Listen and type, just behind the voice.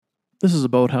This is a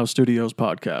Boathouse Studios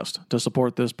podcast. To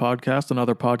support this podcast and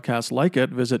other podcasts like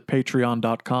it, visit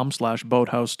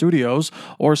patreon.com/Boathouse Studios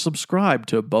or subscribe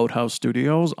to Boathouse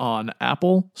Studios on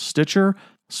Apple, Stitcher,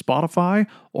 Spotify,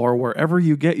 or wherever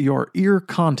you get your ear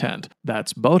content.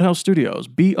 That's Boathouse Studios,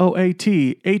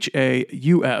 Boathaus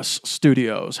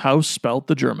Studios, house spelt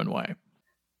the German way.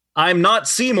 I'm not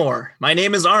Seymour. My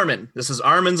name is Armin. This is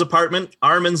Armin's apartment,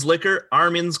 Armin's liquor,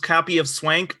 Armin's copy of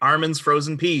Swank, Armin's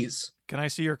frozen peas. Can I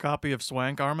see your copy of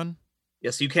Swank, Armin?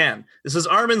 Yes, you can. This is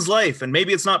Armin's life, and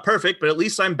maybe it's not perfect, but at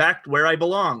least I'm back where I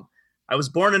belong. I was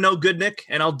born a no good Nick,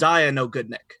 and I'll die a no good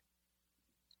Nick.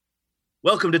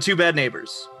 Welcome to Two Bad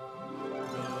Neighbors.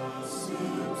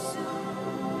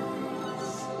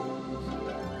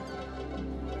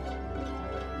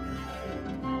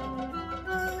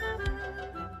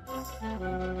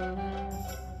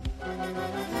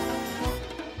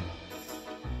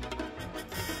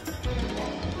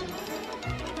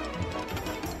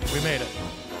 We made it.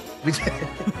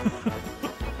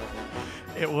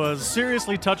 It was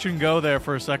seriously touch and go there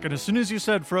for a second. As soon as you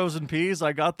said frozen peas,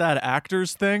 I got that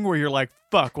actor's thing where you're like,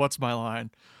 fuck, what's my line?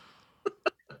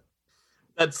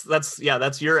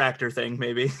 That's your actor thing,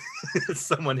 maybe. It's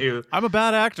someone who... I'm a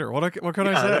bad actor. What can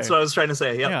I say? That's what I was trying to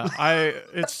say. Yep. Yeah,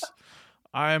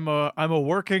 I'm a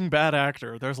working bad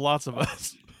actor. There's lots of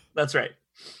us. That's right.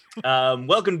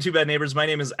 Welcome to Two Bad Neighbors. My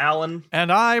name is Alan.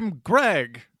 And I'm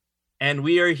Greg. And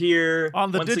we are here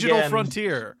on the digital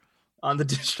frontier. On the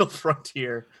digital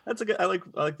frontier. That's a good. I like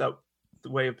that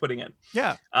way of putting it.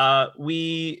 Yeah.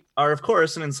 We are, of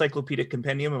course, an encyclopedic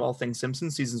compendium of all things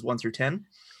Simpsons, seasons 1 through 10,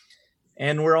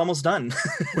 and we're almost done.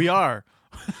 We are.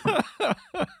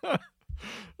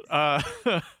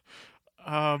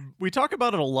 We talk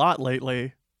about it a lot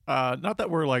lately. Not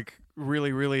that we're like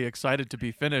really, really excited to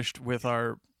be finished with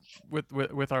our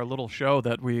with our little show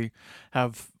that we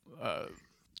have.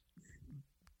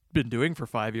 Been doing for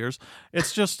 5 years.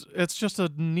 It's just a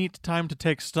neat time to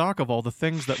take stock of all the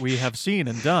things that we have seen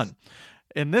and done.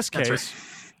 In this case,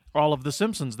 right. All of the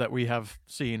Simpsons that we have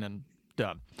seen and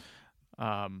done.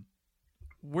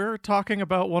 We're talking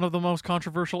about one of the most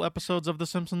controversial episodes of The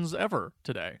Simpsons ever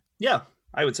today. Yeah,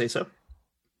 I would say so.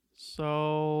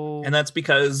 And that's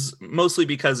mostly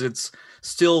because it's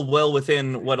still well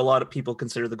within what a lot of people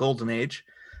consider the golden age.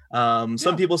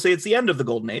 Some people say it's the end of the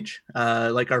golden age,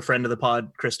 like our friend of the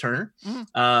pod, Chris Turner.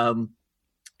 Mm-hmm.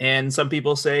 And some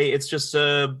people say it's just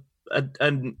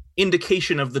an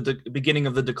indication of the beginning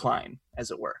of the decline,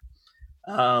 as it were.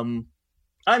 I'm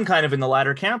kind of in the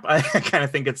latter camp. I kind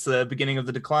of think it's the beginning of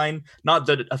the decline, not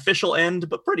the official end,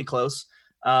 but pretty close.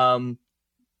 We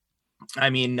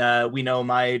know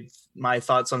my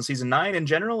thoughts on season 9 in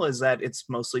general is that it's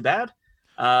mostly bad.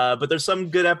 But there's some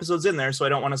good episodes in there, so I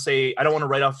don't want to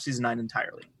write off season 9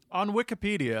 entirely. On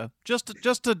Wikipedia, just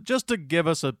to give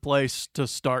us a place to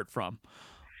start from,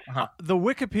 the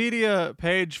Wikipedia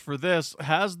page for this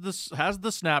has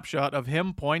the snapshot of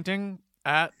him pointing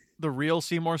at the real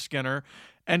Seymour Skinner,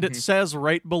 and it says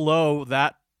right below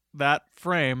that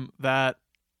frame that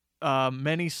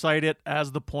many cite it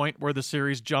as the point where the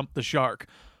series jumped the shark.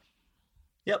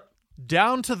 Yep.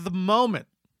 Down to the moment.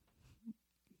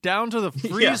 Down to the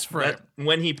freeze frame.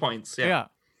 When he points. Yeah.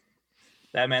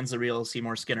 That man's the real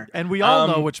Seymour Skinner. And we all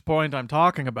know which point I'm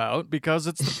talking about because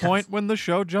it's the point when the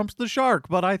show jumps the shark.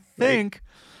 But I think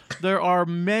there are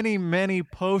many, many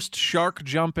post-shark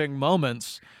jumping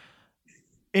moments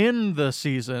in the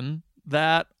season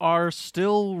that are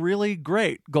still really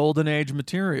great Golden Age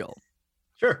material.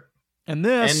 Sure. And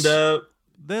this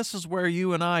is where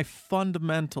you and I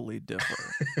fundamentally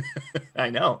differ. I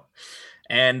know.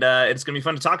 And it's going to be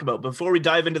fun to talk about. Before we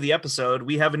dive into the episode,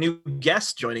 we have a new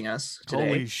guest joining us today.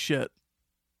 Holy shit.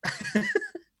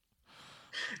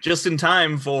 Just in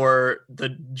time for the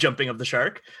jumping of the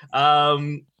shark.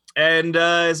 And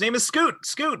his name is Scoot.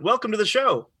 Scoot, welcome to the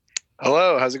show.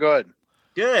 Hello, how's it going?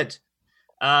 Good.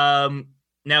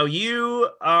 Now you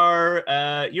are,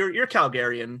 you're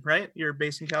Calgarian, right? You're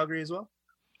based in Calgary as well?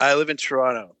 I live in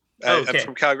Toronto. Okay. I'm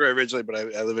from Calgary originally, but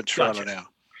I live in Toronto now.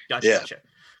 Gotcha.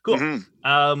 Cool.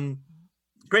 Mm-hmm.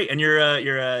 Great. And you're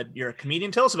a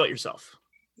comedian. Tell us about yourself.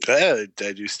 I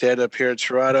do stand up here in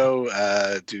Toronto,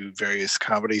 do various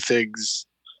comedy things,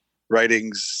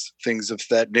 writings, things of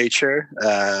that nature.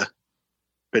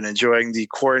 Been enjoying the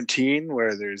quarantine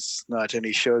where there's not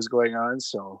any shows going on,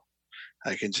 so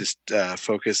I can just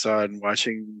focus on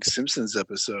watching Simpsons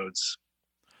episodes.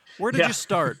 Where did you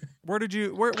start? Where did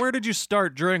you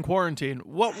start during quarantine?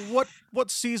 What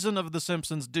season of The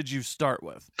Simpsons did you start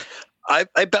with?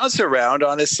 I bounce around,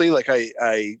 honestly. Like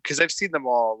I because I've seen them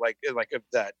all, like of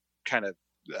that kind of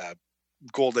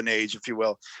golden age, if you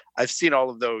will. I've seen all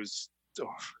of those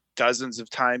dozens of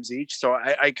times each. So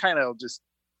I kind of just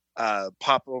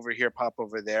pop over here, pop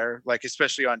over there, like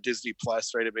especially on Disney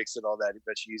Plus, right? It makes it all that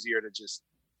much easier to just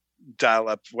dial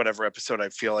up whatever episode I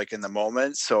feel like in the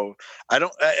moment. So I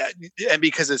don't, and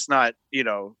because it's not,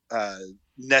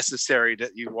 necessary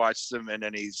that you watch them in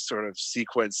any sort of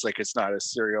sequence, like it's not a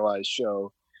serialized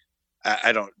show.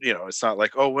 I don't, it's not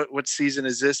like, oh, what season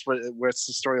is this? What's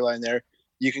the storyline there?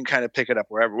 You can kind of pick it up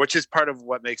wherever, which is part of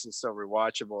what makes it so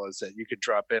rewatchable, is that you could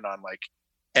drop in on like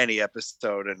any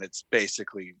episode and it's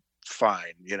basically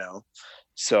fine,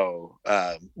 So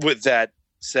with that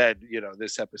said,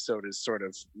 this episode is sort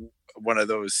of one of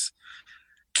those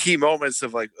key moments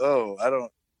of like, oh,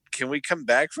 can we come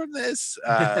back from this?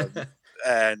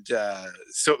 And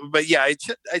but yeah, I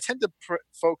tend to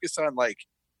focus on like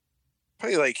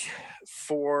probably like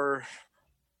 4,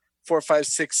 5,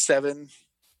 6, 7,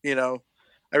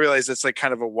 I realize it's like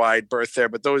kind of a wide berth there,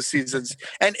 but those seasons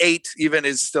and 8 even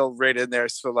is still right in there.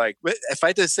 So like, if I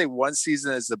had to say one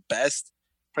season is the best,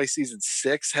 probably season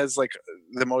 6 has like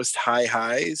the most high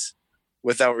highs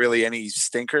without really any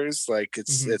stinkers. Like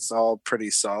it's all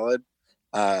pretty solid.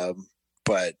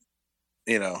 But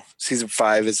season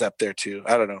 5 is up there too.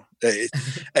 I don't know.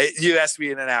 You asked me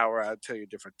in an hour, I'll tell you a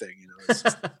different thing. It's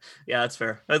just... Yeah, that's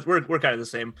fair. We're kind of the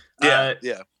same. Yeah.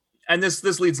 And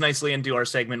this leads nicely into our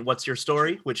segment, What's Your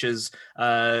Story, which is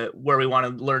where we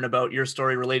want to learn about your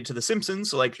story related to The Simpsons.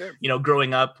 So like, sure.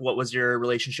 Growing up, what was your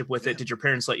relationship with it? Did your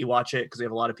parents let you watch it? Because we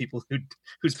have a lot of people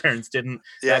whose parents didn't,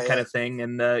 that kind of thing.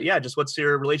 And just what's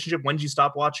your relationship? When did you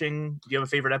stop watching? Do you have a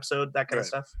favorite episode? That kind of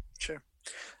stuff? Sure.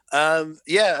 I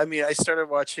mean, I started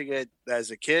watching it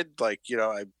as a kid, like,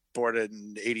 I born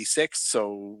in 86.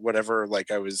 So whatever, like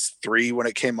I was 3 when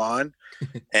it came on.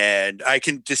 And I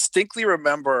can distinctly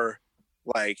remember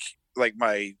like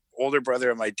my older brother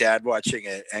and my dad watching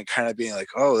it and kind of being like,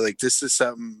 oh, like this is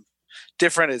something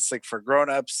different. It's like for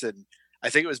grownups. And I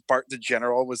think it was Bart the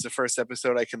General was the first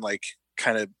episode I can like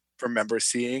kind of remember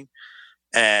seeing.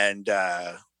 And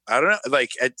I don't know,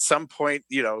 like at some point,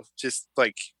 just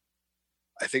like,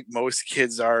 I think most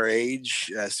kids our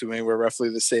age, assuming we're roughly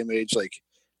the same age, like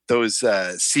those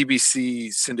CBC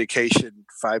syndication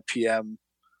 5 p.m.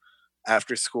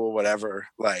 after school, whatever,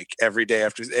 like every day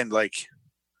after, and like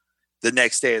the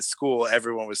next day at school,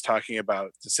 everyone was talking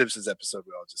about the Simpsons episode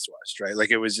we all just watched, right?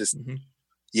 Like it was just,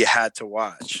 you had to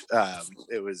watch.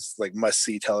 It was like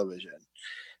must-see television.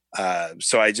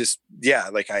 So I just,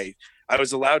 like I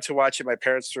was allowed to watch it. My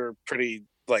parents were pretty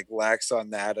like lax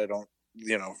on that. I don't,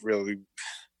 really,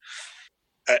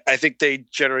 I think they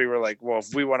generally were like, well,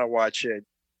 if we want to watch it,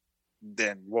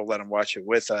 then we'll let them watch it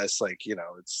with us. Like,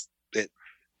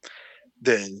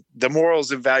 the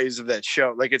morals and values of that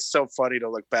show. Like, it's so funny to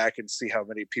look back and see how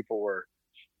many people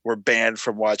were banned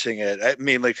from watching it.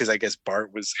 Mainly because I guess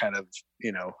Bart was kind of,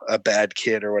 a bad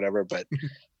kid or whatever, but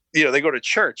they go to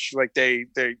church. Like they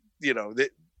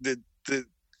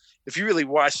if you really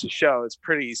watch the show, it's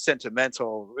pretty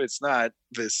sentimental. It's not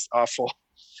this awful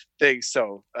thing.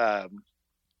 So, I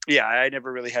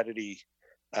never really had any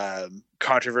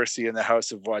controversy in the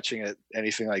house of watching it,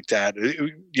 anything like that.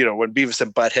 When Beavis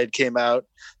and Butthead came out,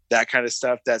 that kind of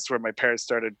stuff, that's where my parents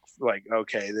started like,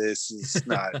 okay, this is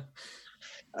not,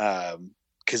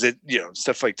 because it,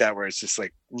 stuff like that where it's just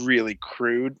like really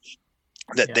crude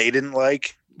that they didn't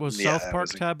like. Was South Park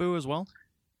taboo as well?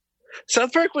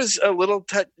 South Park was a little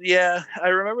I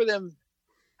remember them.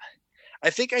 I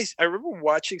think I remember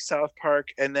watching South Park,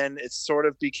 and then it sort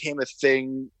of became a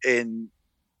thing in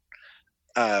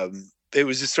it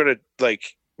was just sort of like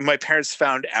my parents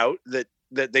found out that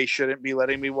they shouldn't be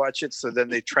letting me watch it, so then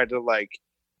they tried to like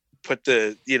put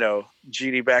the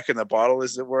genie back in the bottle,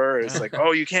 as it were. It's like,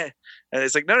 oh, you can't, and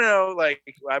it's like, no, like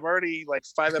I'm already like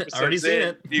 5 episodes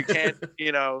in. You can't,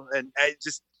 and I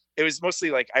just, it was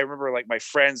mostly like, I remember like my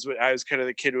friends, I was kind of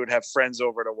the kid who would have friends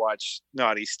over to watch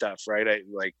naughty stuff, right?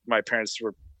 Like my parents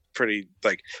were pretty,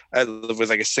 like, I lived with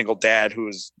like a single dad who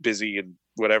was busy and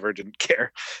whatever, didn't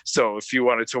care. So if you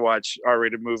wanted to watch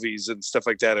R-rated movies and stuff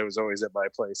like that, it was always at my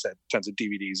place, had tons of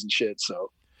DVDs and shit.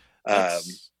 So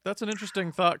that's an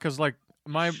interesting thought, because like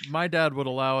my dad would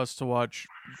allow us to watch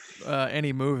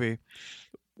any movie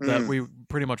that we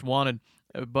pretty much wanted,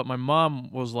 but my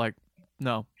mom was like,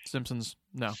 no, Simpsons,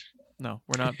 no,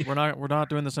 we're not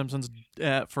doing the Simpsons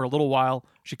for a little while.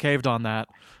 She caved on that,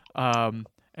 and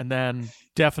then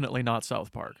definitely not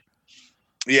South Park.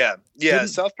 Yeah.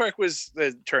 South Park was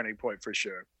the turning point for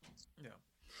sure. Yeah.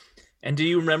 And do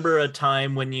you remember a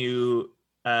time when you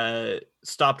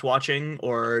stopped watching,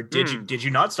 or did you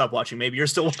not stop watching? Maybe you're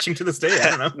still watching to this day. I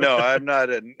don't know. No, I'm not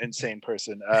an insane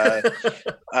person.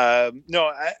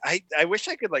 No, I wish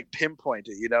I could like pinpoint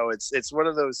it. You know, it's one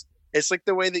of those. It's like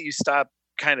the way that you stop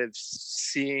kind of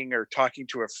seeing or talking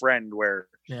to a friend, where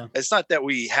it's not that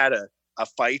we had a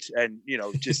fight and, you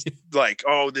know, just like,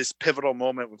 oh, this pivotal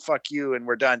moment with fuck you and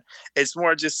we're done. It's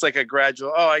more just like a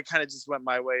gradual, oh, I kind of just went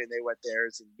my way and they went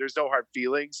theirs, and there's no hard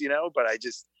feelings, you know, but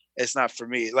it's not for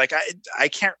me. Like I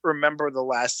can't remember the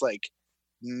last like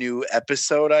new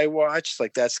episode I watched.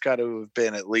 Like that's got to have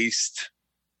been at least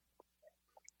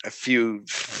a few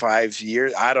 5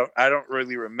 years. I don't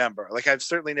really remember. Like I've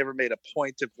certainly never made a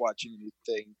point of watching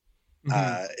anything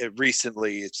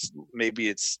recently. It's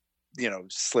you know,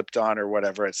 slipped on or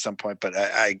whatever at some point, but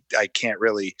I can't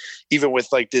really, even with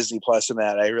like Disney Plus and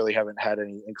that, I really haven't had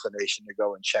any inclination to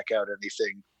go and check out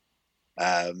anything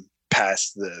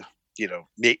past the, you know,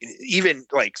 even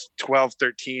like 12,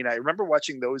 13. I remember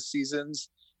watching those seasons.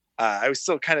 I was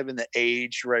still kind of in the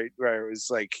age, right, where it was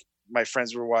like my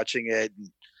friends were watching it and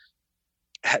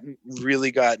hadn't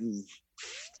really gotten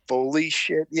fully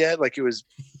shit yet. Like it was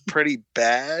pretty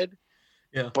bad,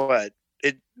 but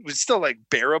it was still like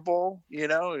bearable, you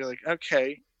know. You're like,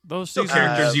 okay, those still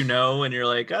characters, you know, and you're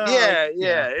like, oh,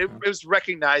 it was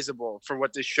recognizable for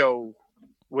what the show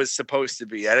was supposed to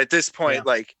be. And at this point,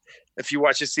 like if you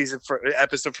watch a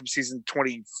episode from season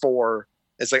 24,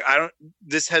 it's like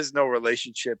this has no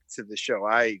relationship to the show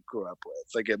I grew up with.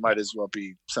 Like it might as well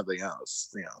be something else,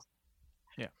 you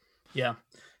know. Yeah.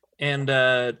 And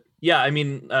I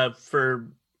mean,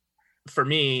 for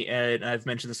me, and I've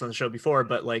mentioned this on the show before,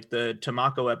 but like the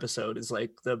Tamako episode is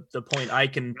like the point I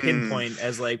can pinpoint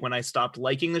as like when I stopped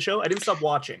liking the show. I didn't stop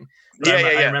watching.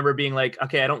 I remember being like,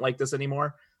 okay, I don't like this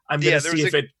anymore. I'm going to see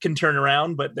if it can turn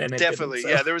around, but then it definitely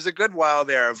didn't, so. There was a good while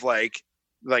there of like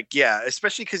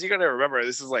especially because you got to remember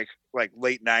this is like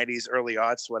late 90s, early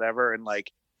aughts, whatever, and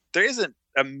like there isn't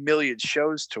a million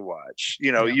shows to watch.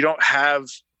 You know, you don't have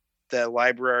the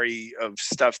library of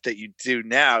stuff that you do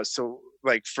now. So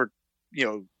like for, you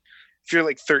know, if you're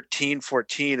like 13,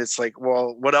 14, it's like,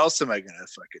 well, what else am I going to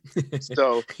fucking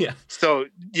so so,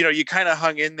 you know, you kind of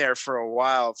hung in there for a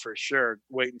while for sure,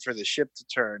 waiting for the ship to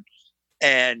turn.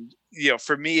 And, you know,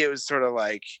 for me, it was sort of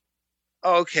like,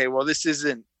 oh, okay, well, this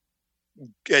isn't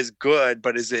as good,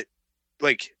 but is it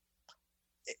like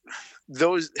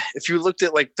those, if you looked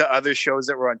at like the other shows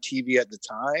that were on TV at the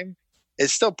time, it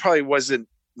still probably wasn't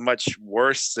much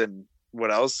worse than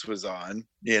what else was on,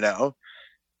 you know.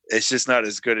 It's just not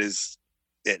as good as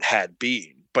it had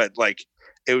been, but like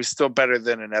it was still better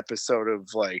than an episode of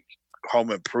like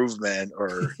Home Improvement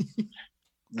or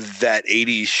that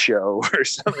 80s show or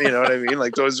something, you know what I mean?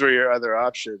 Like those were your other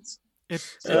options.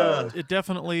 It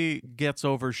definitely gets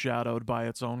overshadowed by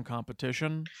its own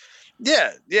competition.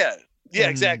 Yeah,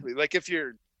 exactly. Like if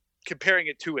you're comparing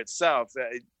it to itself,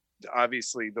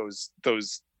 obviously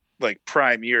those like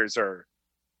prime years are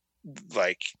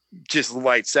like just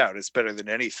lights out. It's better than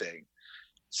anything.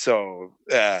 So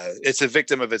it's a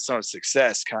victim of its own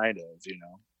success, kind of, you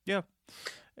know. Yeah,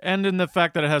 and in the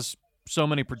fact that it has so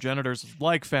many progenitors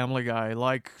like Family Guy,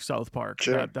 like South Park,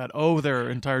 that owe their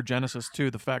entire genesis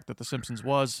to the fact that The Simpsons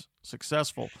was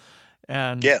successful,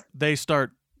 and they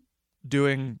start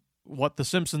doing what The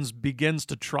Simpsons begins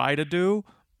to try to do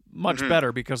much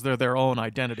better because they're their own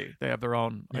identity. They have their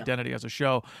own identity as a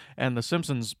show. And The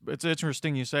Simpsons, it's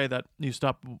interesting you say that you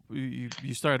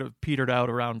started petered out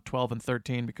around 12 and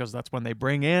 13 because that's when they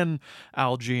bring in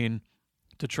Al Jean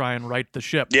to try and right the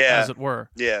ship, as it were.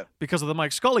 Yeah. Because of the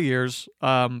Mike Scully years,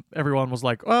 everyone was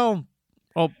like, well,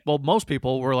 most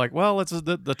people were like, well, it's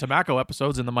the Tamako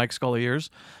episodes in the Mike Scully years.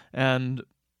 And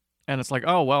it's like,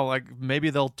 oh, well, like maybe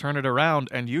they'll turn it around.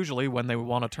 And usually when they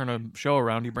want to turn a show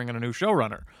around, you bring in a new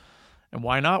showrunner. And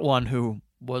why not one who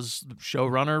was the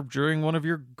showrunner during one of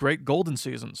your great golden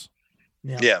seasons?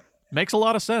 Yeah. Makes a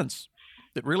lot of sense.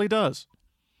 It really does.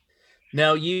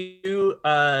 Now,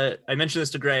 I mentioned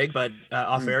this to Greg, but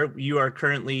off air, you are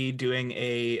currently doing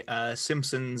a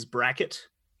Simpsons bracket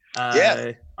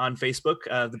on Facebook,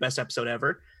 the best episode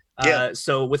ever.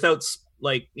 So without,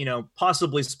 like, you know,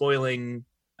 possibly spoiling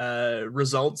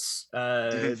results,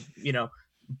 you know,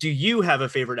 do you have a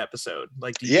favorite episode?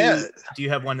 Like, do you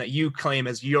have one that you claim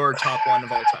as your top one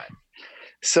of all time?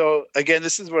 So again,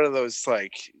 this is one of those,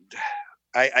 like,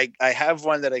 I have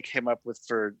one that I came up with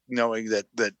for knowing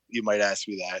that you might ask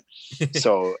me that.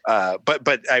 So,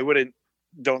 but I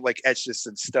don't like etch this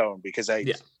in stone because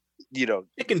you know,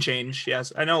 it can change.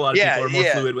 Yes. I know a lot of people are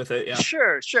more fluid with it. Yeah,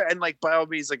 sure. And like, by all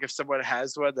means, like if someone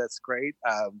has one, that's great.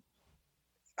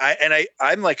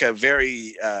 I'm like a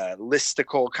very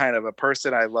listicle kind of a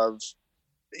person. I love,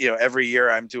 every year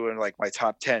I'm doing like my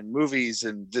top 10 movies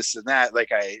and this and that.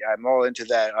 Like I'm all into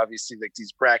that. Obviously, like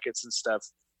these brackets and stuff.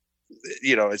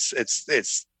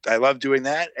 It's I love doing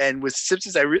that. And with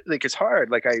Simpsons, I really like it's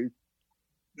hard. Like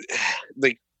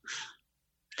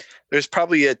there's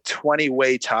probably a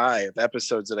 20-way tie of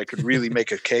episodes that I could really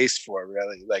make a case for,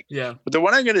 really. Like, yeah. But the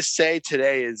one I'm going to say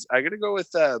today is I'm going to go with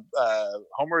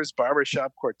Homer's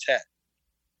Barbershop Quartet.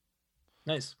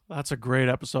 Nice. That's a great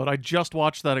episode. I just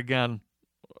watched that again.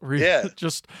 Yeah.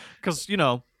 Just because,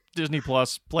 Disney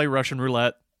Plus, play Russian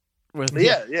roulette with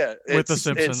with The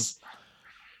Simpsons.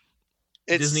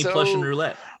 It's Disney so... Plush and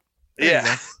roulette.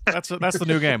 Yeah. That's the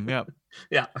new game. Yeah.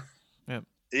 Yeah.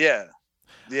 Yeah.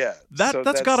 Yeah.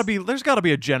 That's gotta be, there's gotta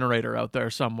be a generator out there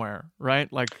somewhere,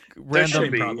 right? Like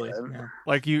random, probably.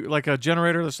 like a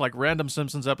generator that's like random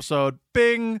Simpsons episode,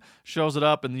 bing, shows it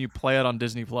up, and then you play it on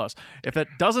Disney Plus. If it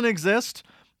doesn't exist,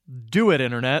 do it,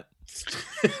 internet.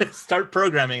 Start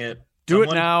programming it. Do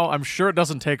it now. I'm sure it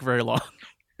doesn't take very long.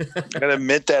 Gotta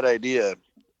mint that idea.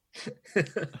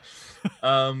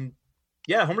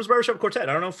 Yeah, Homer's Barbershop Quartet.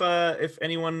 I don't know if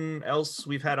anyone else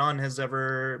we've had on has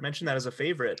ever mentioned that as a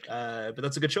favorite, but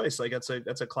that's a good choice. Like that's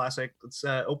a classic. It's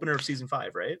opener of season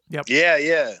 5, right? Yep.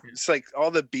 Yeah. It's like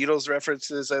all the Beatles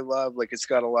references I love. Like it's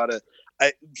got a lot of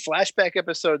flashback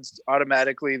episodes.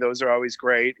 Automatically, those are always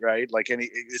great, right? Like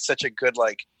it's such a good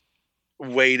like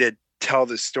way to tell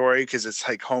the story because it's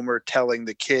like Homer telling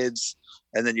the kids,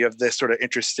 and then you have this sort of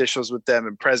interstitials with them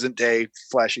in present day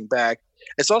flashing back.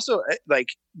 It's also like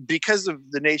because of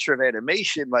the nature of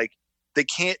animation, like they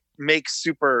can't make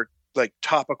super like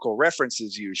topical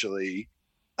references usually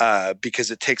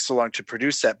because it takes so long to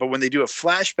produce that. But when they do a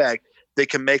flashback, they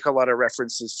can make a lot of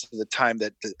references to the time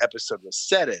that the episode was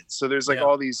set in. So there's like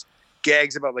all these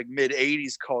gags about like mid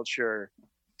 80s culture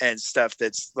and stuff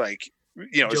that's like,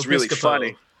 it's really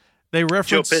funny. They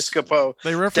reference Joe Piscopo.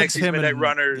 They reference Dexy's him Midnight in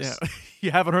Runners. Yeah. You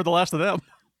haven't heard the last of them.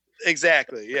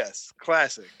 Exactly. Yes.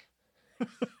 Classic.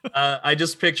 I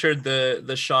just pictured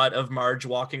the shot of Marge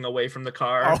walking away from the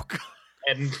car. Oh, God.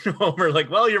 And Homer like,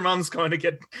 well, your mom's going to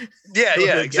get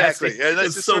exactly. And that's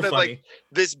it's just so sort of funny. like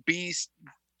this beast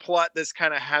plot that's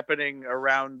kind of happening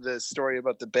around the story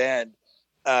about the band.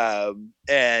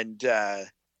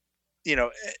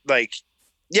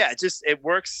 It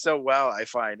works so well, I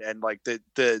find. And like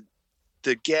the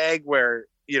gag where,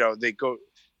 they go,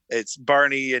 it's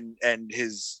Barney and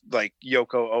his like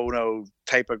Yoko Ono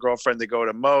type of girlfriend. They go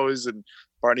to Moe's and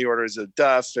Barney orders a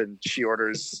Duff and she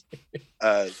orders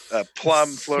a plum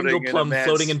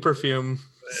floating in perfume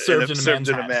served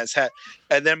in a man's hat.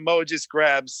 And then Moe just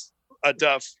grabs a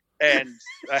Duff and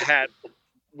a hat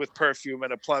with perfume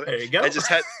and a plum. There you go.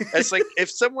 It's like if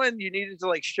someone you needed to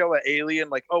like show an alien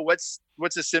like, oh, what's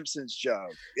a Simpsons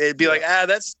joke? It'd be like,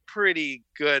 that's pretty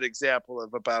good example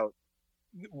of about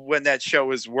when that show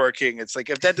is working. It's like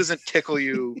if that doesn't tickle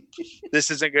you,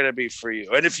 this isn't going to be for you.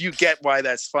 And if you get why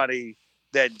that's funny,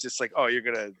 then just like,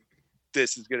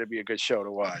 this is going to be a good show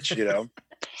to watch,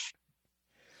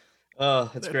 Oh,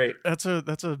 that's great. That's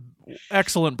a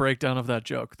excellent breakdown of that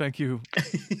joke. Thank you.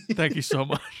 Thank you so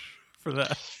much for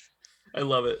that. I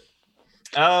love it.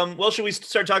 Well, should we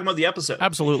start talking about the episode?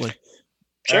 Absolutely.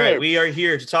 Sure. All right, we are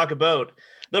here to talk about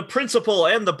The Principal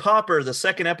and the Pauper, the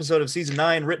second episode of season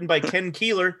 9, written by Ken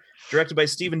Keeler, directed by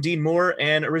Stephen Dean Moore,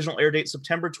 and original air date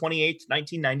September 28th,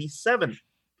 1997.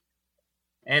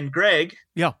 And Greg.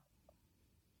 Yeah.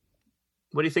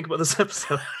 What do you think about this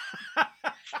episode?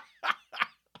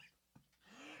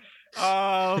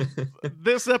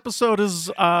 This episode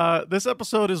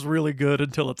is really good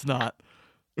until it's not.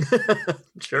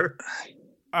 Sure.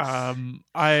 I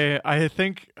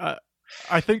think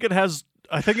it has.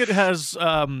 I think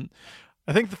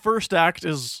the first act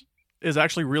is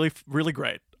actually really, really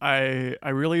great. I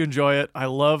really enjoy it. I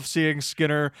love seeing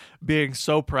Skinner being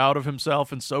so proud of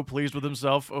himself and so pleased with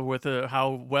himself with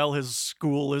how well his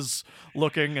school is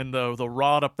looking, and the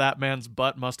rod up that man's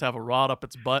butt must have a rod up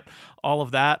its butt. All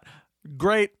of that,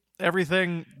 great.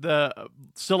 Everything, the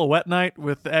silhouette night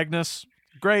with Agnes,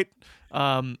 great.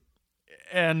 And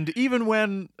even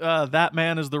when that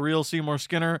man is the real Seymour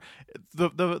Skinner,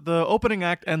 the opening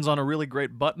act ends on a really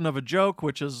great button of a joke,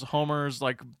 which is Homer's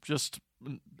like just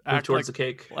act towards the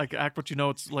cake, like act what you know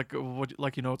it's like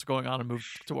like you know what's going on and move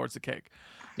towards the cake.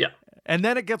 Yeah, and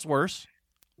then it gets worse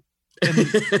in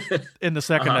the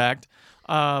second act.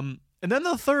 And then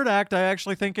the third act, I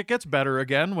actually think it gets better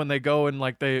again when they go and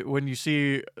when you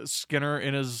see Skinner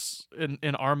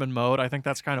in Armin mode. I think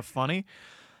that's kind of funny.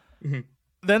 Mm-hmm.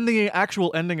 Then the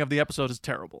actual ending of the episode is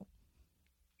terrible.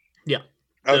 Yeah.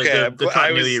 Okay. The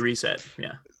continuity reset.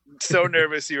 Yeah. so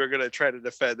nervous you were gonna try to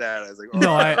defend that. I was like, oh,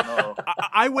 No, I don't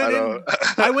know.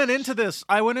 I went into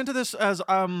this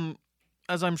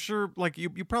as I'm sure, like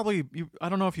you probably, I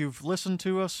don't know if you've listened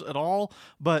to us at all,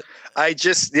 but I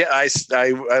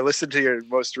listened to your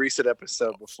most recent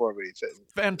episode before we did.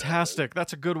 Fantastic.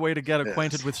 That's a good way to get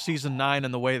acquainted with season 9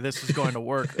 and the way this is going to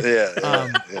work.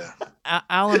 Yeah.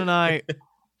 Alan and I,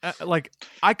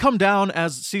 I come down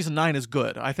as season 9 is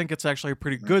good. I think it's actually a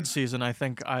pretty good season. I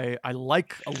think I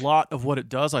like a lot of what it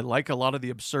does. I like a lot of the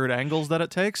absurd angles that it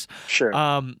takes. Sure.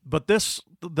 But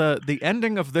the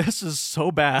ending of this is so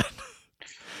bad.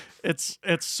 It's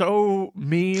so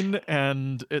mean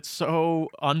and it's so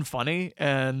unfunny,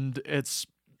 and it's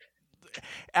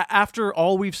after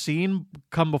all we've seen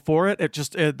come before it. It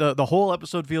just the whole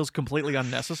episode feels completely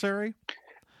unnecessary.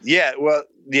 Yeah, well,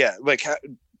 yeah. Like,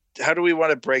 how do we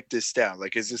want to break this down?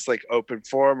 Like, is this like open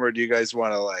forum, or do you guys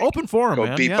want to like open forum, go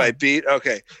man, beat by beat?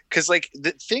 Okay, because like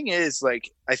the thing is, like,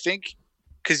 I think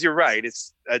because you're right,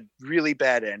 it's a really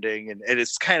bad ending, and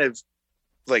it's kind of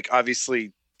like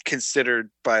obviously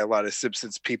considered by a lot of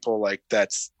Simpsons people like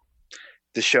that's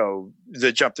the show,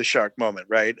 the jump the shark moment,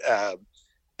 right?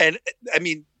 And I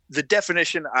mean, the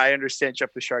definition I understand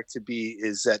jump the shark to be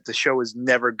is that the show is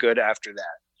never good after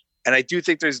that. And I do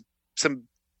think there's some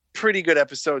pretty good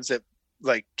episodes that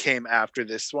like came after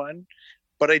this one,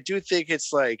 but I do think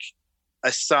it's like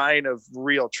a sign of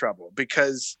real trouble,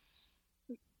 because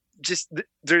just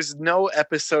there's no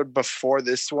episode before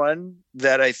this one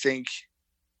that I think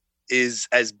is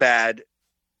as bad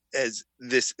as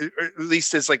this, or at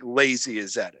least as like lazy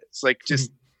as that is. Like,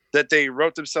 just that they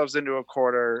wrote themselves into a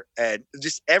corner, and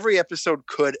just every episode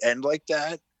could end like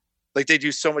that. Like, they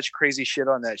do so much crazy shit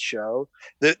on that show.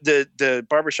 The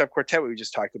Barbershop Quartet we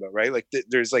just talked about, right? Like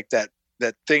there's like that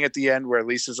thing at the end where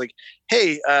Lisa's like,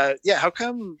 hey, how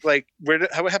come, like,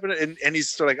 how happened? And he's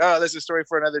sort of like, oh, that's a story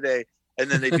for another day. And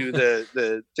then they do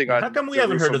the thing on. How come we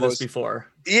haven't heard of this before?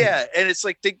 Yeah, and it's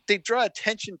like they draw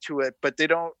attention to it, but they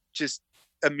don't just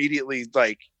immediately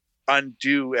like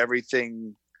undo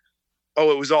everything.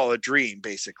 Oh, it was all a dream,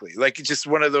 basically. Like, it's just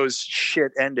one of those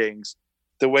shit endings,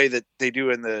 the way that they do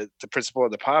in the Principal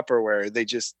of the Pauper, where they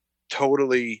just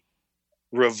totally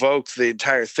revoke the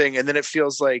entire thing, and then it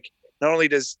feels like not only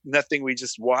does nothing we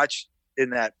just watched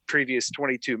in that previous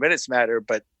 22 minutes matter,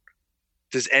 but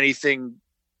does anything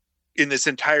in this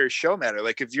entire show matter?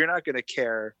 Like, if you're not going to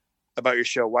care about your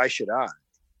show, why should I?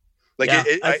 Like, yeah,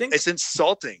 I think it's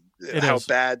insulting how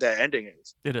bad that ending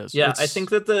is. It is. Yeah, I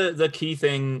think that the key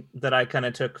thing that I kind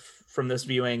of took from this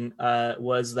viewing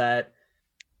was that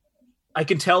I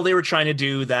can tell they were trying to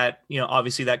do that,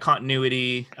 obviously that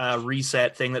continuity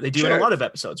reset thing that they do in a lot of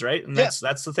episodes, right? And that's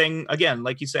the thing. Again,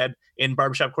 like you said, in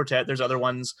Barbershop Quartet, there's other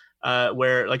ones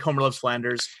where, like Homer Loves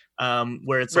Flanders,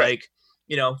 where it's like,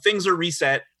 things are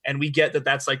reset, and we get that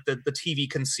that's like the TV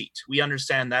conceit. We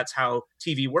understand that's how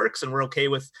TV works, and we're okay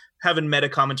with having meta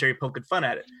commentary poking fun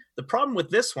at it. The problem with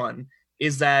this one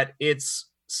is that it's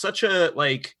such a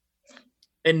like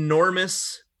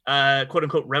enormous quote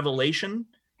unquote revelation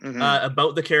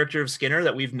about the character of Skinner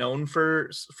that we've known for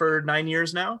 9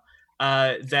 years now,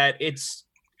 that it's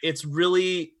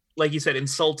really, like you said,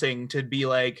 insulting to be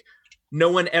like, no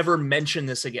one ever mentioned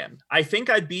this again. I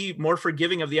think I'd be more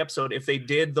forgiving of the episode if they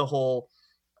did the whole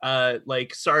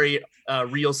sorry,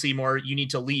 Real Seymour, you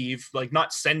need to leave, like,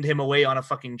 not send him away on a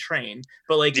fucking train,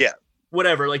 but like,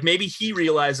 whatever, like maybe he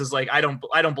realizes like, I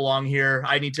don't belong here,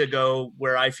 I need to go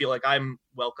where I feel like I'm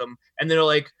welcome, and they're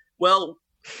like, well,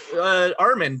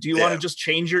 Armin, do you want to just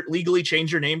legally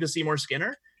change your name to Seymour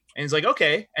Skinner? And he's like,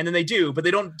 okay, and then they do, but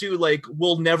they don't do like,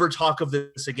 we'll never talk of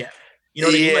this again. You know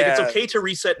what I mean? Like, it's okay to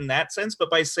reset in that sense, but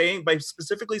by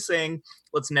specifically saying,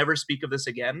 let's never speak of this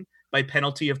again by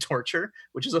penalty of torture,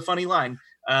 which is a funny line.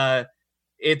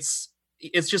 It's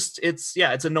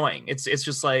annoying. It's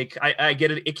just like, I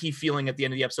get an icky feeling at the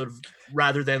end of the episode,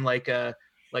 rather than like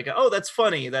oh, that's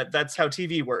funny, that's how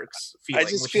TV works feeling. I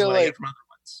just feel like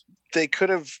they could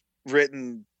have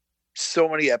written so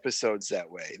many episodes that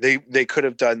way. They could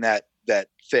have done that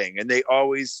thing, and they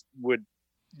always would.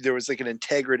 There was like an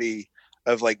integrity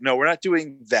of like, no, we're not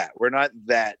doing that. We're not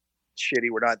that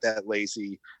shitty. We're not that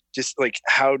lazy. Just like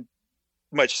how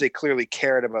much they clearly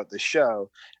cared about the show.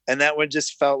 And that one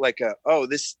just felt like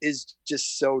this is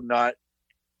just so not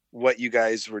what you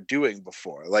guys were doing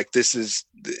before. Like, this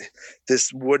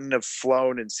wouldn't have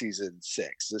flown in season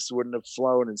 6. This wouldn't have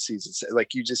flown in season 6.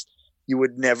 Like, you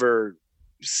would never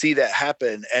see that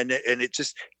happen. And it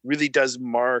just really does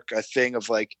mark a thing of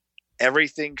like,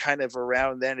 everything kind of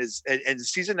around then is, and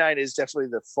season 9 is definitely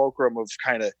the fulcrum of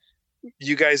kind of,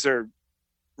 you guys are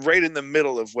right in the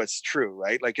middle of what's true,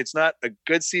 right? Like, it's not a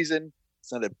good season,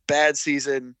 It's not a bad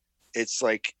season. It's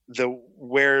like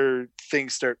where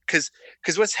things start, because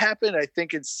what's happened, I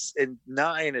think it's in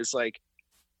 9 is like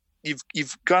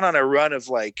you've gone on a run of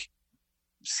like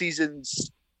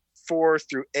seasons 4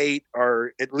 through 8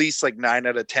 are at least like 9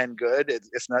 out of 10 good,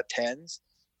 if not 10s,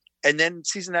 and then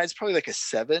season 9 is probably like a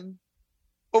 7.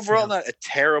 Overall, not a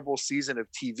terrible season of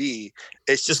TV.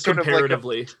 It's just sort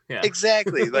comparatively, of like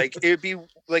exactly. Like it would be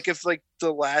like if like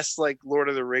the last like Lord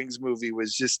of the Rings movie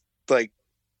was just like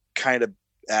kind of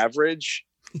average.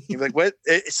 You're like, what?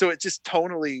 So it just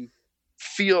tonally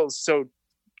feels so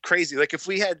crazy. Like if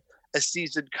we had a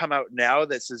season come out now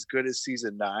that's as good as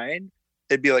season 9,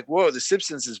 it'd be like, whoa, The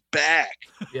Simpsons is back.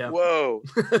 Yeah. Whoa.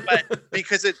 But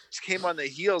because it came on the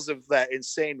heels of that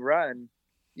insane run,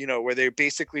 you know, where they're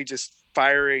basically just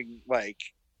firing like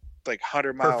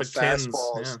 100-mile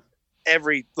fastballs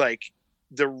every, like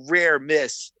the rare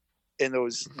miss in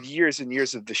those years and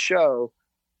years of the show,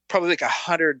 probably like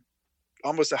 100,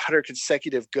 almost 100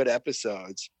 consecutive good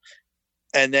episodes.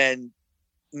 And then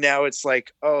now it's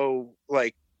like, oh,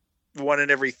 like 1 in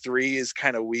every 3 is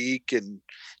kind of weak, and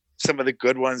some of the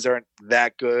good ones aren't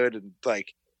that good. And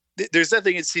like, there's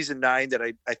nothing in season 9 that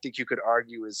I think you could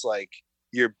argue is like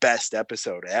your best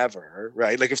episode ever,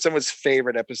 right? Like if someone's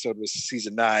favorite episode was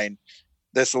season 9,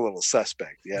 that's a little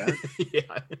suspect. Yeah.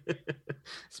 Yeah.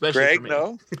 Especially Greg, for me.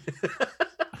 no?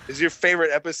 Is your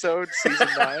favorite episode season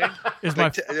 9?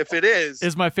 If it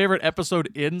is my favorite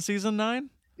episode in season 9?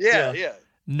 Yeah.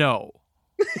 No.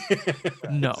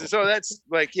 No. So that's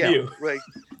like, like,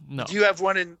 no. do you have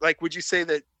one in, like, would you say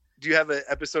that, do you have an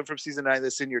episode from season 9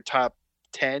 that's in your top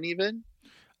 10 even?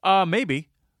 Maybe.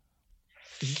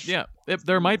 Yeah,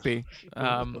 there might be.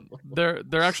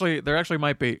 There actually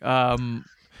might be.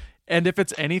 And if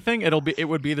it's anything, it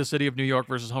would be the City of New York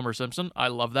versus Homer Simpson. I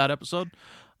love that episode.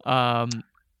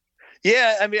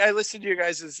 Yeah, I mean, I listened to your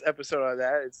guys' episode on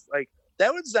that. It's like,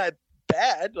 that one's not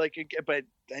bad. Like, but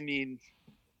I mean,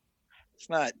 it's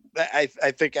not. I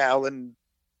think Alan,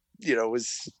 you know,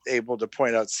 was able to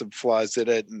point out some flaws in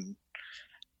it, and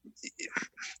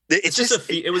it's just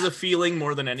it was a feeling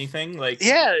more than anything. Like,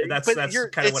 that's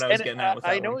kind of what I was getting at with that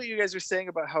I know what you guys were saying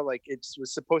about how like it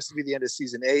was supposed to be the end of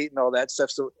season 8 and all that stuff.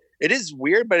 So it is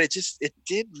weird, but it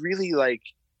did really, like,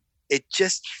 it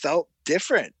just felt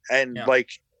different. And like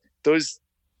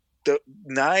the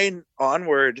 9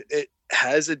 onward, it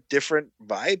has a different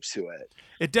vibe to it.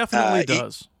 It definitely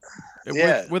does.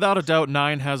 Without a doubt,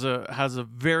 9 has a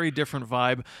very different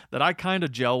vibe that I kind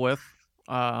of gel with.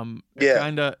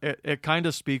 It kind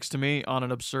of speaks to me on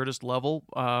an absurdist level.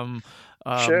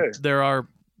 Sure. There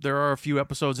are a few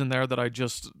episodes in there that I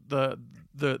just the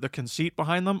conceit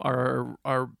behind them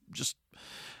are just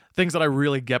things that I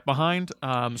really get behind.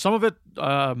 Some of it,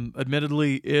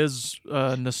 admittedly, is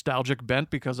nostalgic bent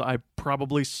because I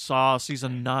probably saw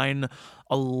season 9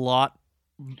 a lot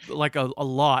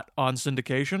on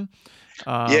syndication.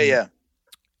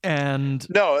 And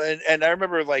I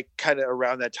remember like kind of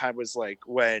around that time was like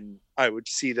when I would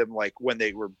see them, like when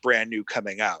they were brand new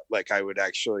coming out, like I would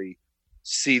actually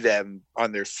see them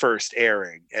on their first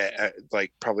airing,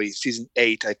 like probably season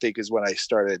 8, I think, is when I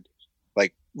started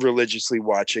like religiously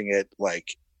watching it,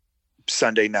 like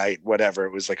Sunday night, whatever.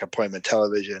 It was like appointment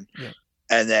television. Yeah.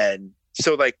 And then,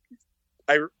 so like,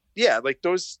 like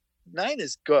those 9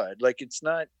 is good. Like, it's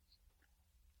not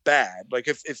bad. Like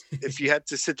if you had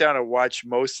to sit down and watch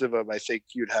most of them, I think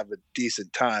you'd have a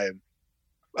decent time.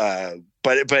 But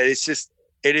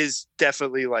it is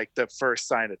definitely like the first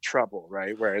sign of trouble,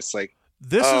 right? Where it's like,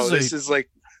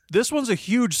 this one's a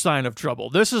huge sign of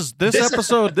trouble. This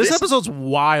episode. This episode's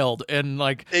wild, and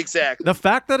like exactly the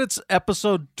fact that it's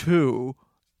episode 2,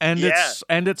 and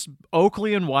it's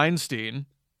Oakley and Weinstein.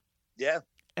 Yeah,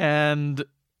 and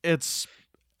it's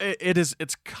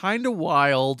kind of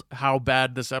wild how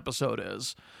bad this episode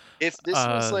is. If this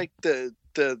was like the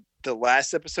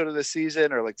last episode of the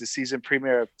season, or like the season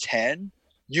premiere of 10,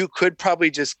 you could probably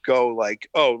just go like,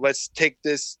 oh, let's take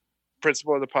this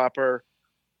Principal of the Pauper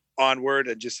onward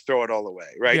and just throw it all away,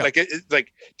 right? Yeah. Like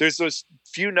like there's those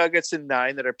few nuggets in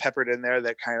 9 that are peppered in there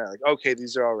that kind of like, okay,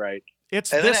 these are all right.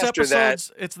 It's this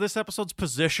episode's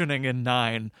positioning in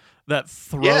 9 that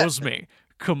throws me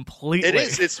completely. It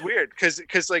is. It's weird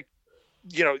because like,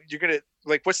 you know, you're gonna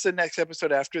like, what's the next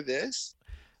episode after this?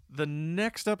 The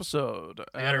next episode,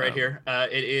 I got it right here.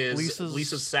 It is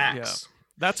Lisa Sachs. Yeah.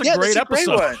 That's a great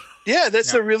episode. Great one. Yeah,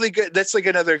 that's a really good. That's like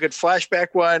another good flashback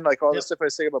one. Like all the stuff I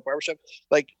was saying about Barbershop.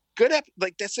 Like good.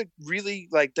 Like that's a really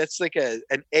that's like an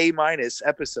A-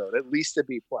 episode, at least a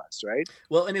B+, right?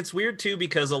 Well, and it's weird too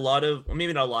because a lot of,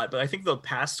 maybe not a lot, but I think the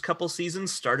past couple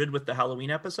seasons started with the Halloween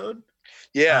episode.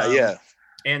 Yeah.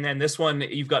 And then this one,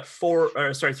 you've got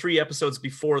 3 episodes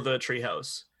before the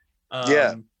Treehouse.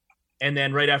 Yeah. And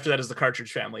then right after that is the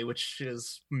Cartridge Family, which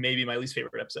is maybe my least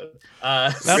favorite episode.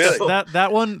 Really?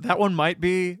 That one might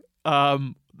be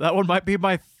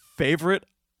my favorite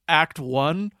Act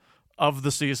 1 of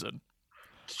the season.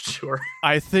 Sure.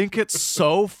 I think it's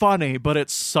so funny, but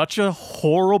it's such a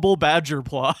horrible Badger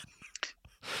plot.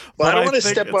 Well, I don't But want to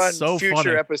think step it's on so future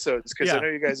funny. episodes because Yeah. I know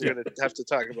you guys are going to have to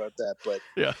talk about that. But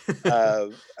Yeah.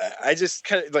 I just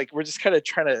kind of we're just kind of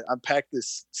trying to unpack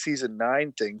this season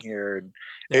 9 thing here, and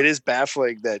Yeah. it is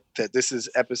baffling that this is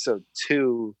episode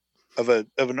 2 of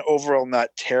an overall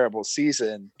not terrible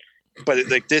season, but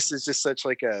this is just such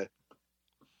like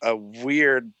a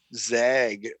weird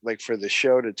zag like for the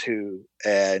show to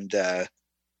and I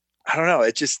don't know,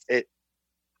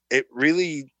 it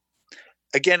really.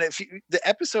 Again, the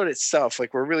episode itself,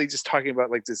 like we're really just talking about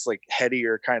like this like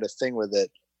headier kind of thing with it,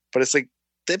 but it's like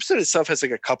the episode itself has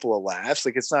like a couple of laughs.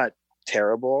 Like it's not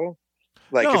terrible.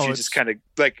 Like No, if you just kind of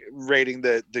like rating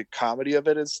the comedy of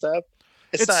it and stuff,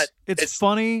 it's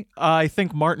funny. I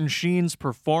think Martin Sheen's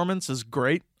performance is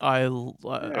great.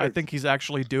 I think he's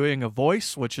actually doing a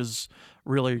voice, which is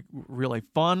really really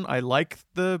fun. I like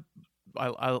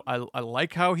I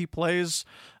like how he plays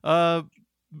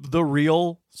the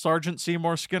real Sergeant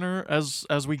Seymour Skinner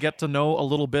as we get to know a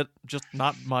little bit, just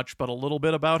not much, but a little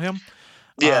bit about him.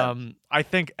 Yeah. I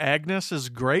think Agnes is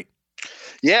great.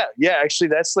 Yeah. Actually,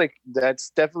 that's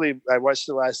definitely. I watched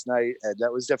it last night, and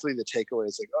that was definitely the takeaway.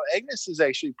 It's like, oh, Agnes is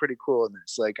actually pretty cool in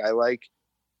this. Like, I like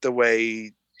the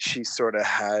way she sort of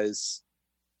has,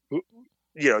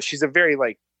 she's a very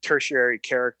like tertiary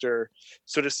character.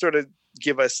 So to sort of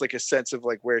give us like a sense of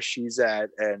like where she's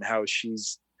at and how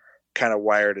she's kind of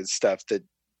wired and stuff, that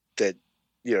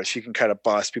she can kind of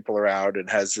boss people around and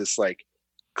has this like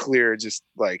clear, just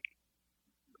like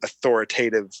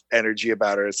authoritative energy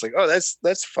about her. It's like, oh,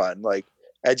 that's fun. Like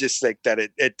I just think that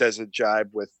it doesn't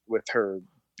jibe with her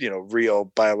real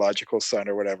biological son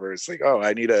or whatever. It's like, oh,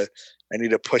 I need a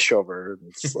pushover.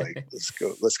 It's like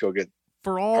let's go get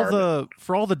for all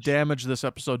the damage this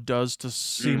episode does to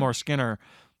Seymour Skinner.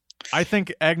 I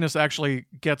think Agnes actually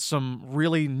gets some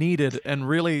really needed and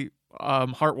really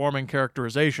heartwarming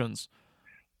characterizations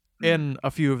in a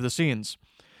few of the scenes.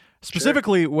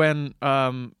 Specifically when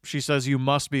she says, "You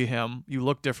must be him. You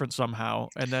look different somehow,"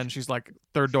 and then she's like,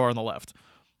 "Third door on the left."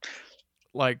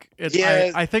 Like it's,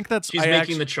 I think that's she's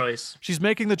making the choice. She's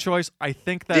making the choice. I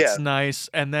think that's nice.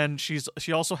 And then she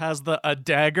also has a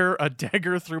dagger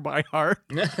through my heart,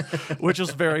 which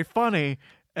is very funny.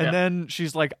 And then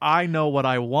she's like, I know what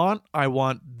I want. I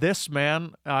want this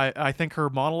man. I think her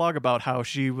monologue about how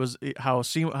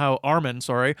Armin,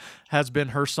 has been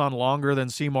her son longer than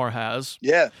Seymour has.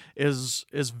 Yeah. Is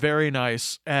very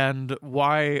nice. And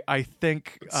why I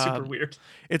think it's super weird.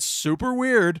 It's super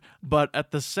weird, but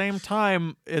at the same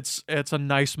time, it's a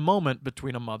nice moment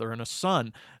between a mother and a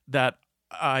son that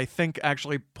I think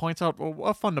actually points out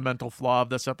a fundamental flaw of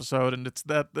this episode, and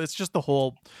it's just the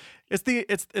whole. It's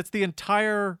the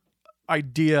entire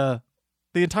idea.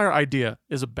 The entire idea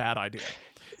is a bad idea.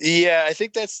 Yeah, I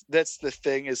think that's the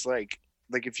thing is like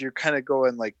if you're kind of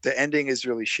going like the ending is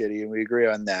really shitty, and we agree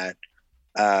on that.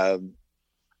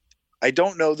 I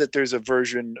don't know that there's a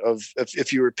version of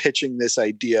if you were pitching this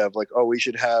idea of like, oh, we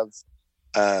should have,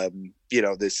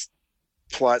 this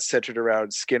plot centered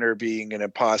around Skinner being an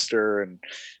imposter and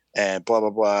blah blah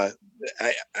blah.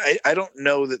 I don't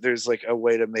know that there's like a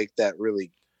way to make that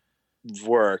really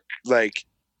work. Like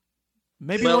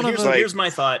maybe here's my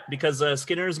thought, because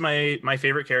Skinner is my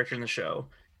favorite character in the show,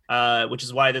 which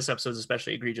is why this episode is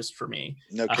especially egregious for me.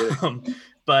 No kidding.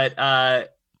 But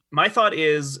my thought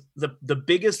is the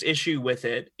biggest issue with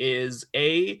it is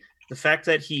the fact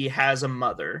that he has a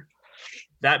mother.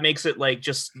 That makes it like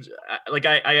just like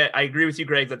I agree with you,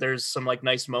 Greg, that there's some like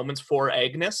nice moments for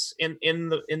Agnes in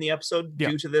the episode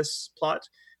due to this plot.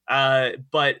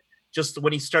 But just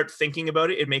when you start thinking about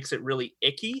it, it makes it really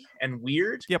icky and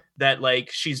weird. Yep. That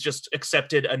like she's just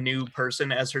accepted a new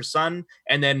person as her son,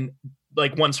 and then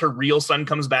like once her real son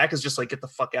comes back, is just like, get the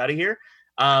fuck out of here.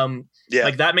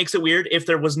 Like that makes it weird. If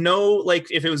there was no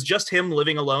if it was just him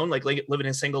living alone, like living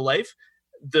a single life,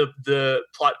 the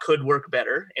plot could work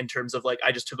better in terms of like,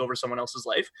 I just took over someone else's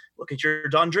life. Look at your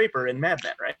Don Draper in Mad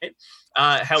Men, right?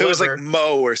 However, so it was like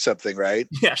Mo or something, right?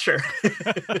 Yeah, sure.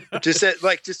 just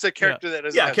a character that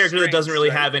doesn't have character that doesn't really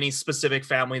right? have any specific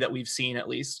family that we've seen, at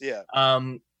least. Yeah.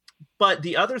 But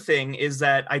the other thing is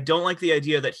that I don't like the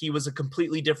idea that he was a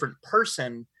completely different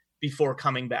person before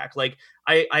coming back. Like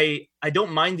I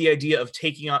don't mind the idea of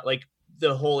taking on like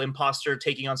the whole imposter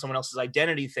taking on someone else's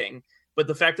identity thing, but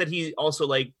the fact that he also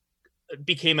like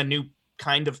became a new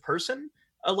kind of person,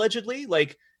 allegedly.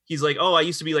 Like, he's like, oh, I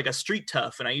used to be like a street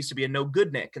tough and I used to be a no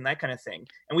good Nick and that kind of thing.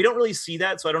 And we don't really see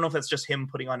that. So I don't know if that's just him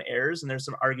putting on airs. And there's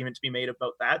some argument to be made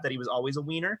about that he was always a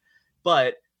wiener.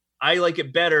 But I like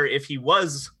it better if he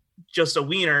was just a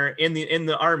wiener in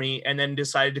the army and then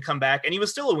decided to come back and he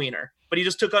was still a wiener, but he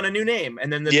just took on a new name.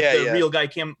 And then the real guy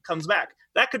comes back.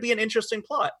 That could be an interesting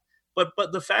plot. But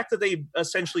the fact that they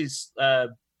essentially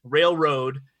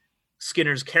railroad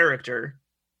Skinner's character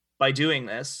by doing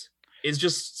this is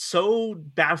just so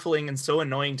baffling and so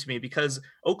annoying to me, because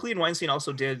Oakley and Weinstein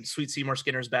also did Sweet Seymour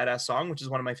Skinner's Badass Song, which is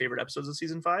one of my favorite episodes of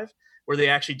season 5, where they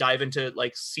actually dive into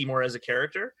like Seymour as a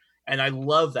character. And I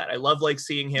love that. I love like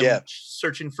seeing him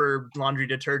searching for laundry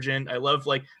detergent. I love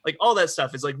like all that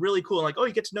stuff is like really cool. And like, oh,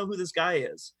 you get to know who this guy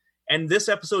is. And this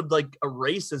episode like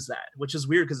erases that, which is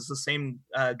weird because it's the same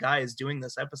guy as doing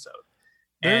this episode.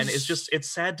 And it's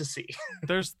sad to see.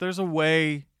 there's a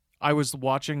way.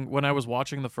 When I was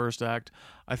watching the first act,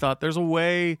 I thought there's a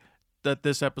way that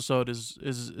this episode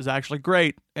is actually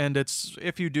great, and it's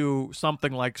if you do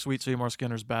something like Sweet Seymour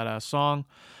Skinner's Badass Song.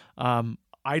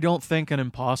 I don't think an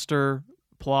imposter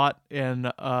plot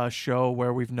in a show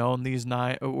where we've known these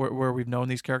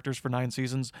characters for 9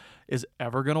 seasons is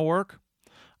ever gonna work.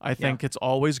 I think it's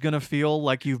always gonna feel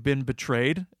like you've been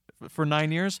betrayed for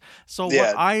 9 years. So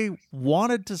what I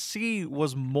wanted to see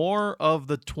was more of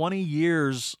the 20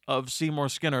 years of Seymour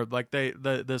Skinner. Like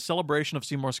the celebration of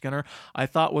Seymour Skinner, I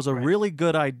thought was a really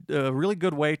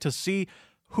good way to see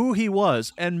who he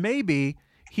was. And maybe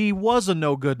he was a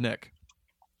no good Nick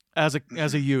as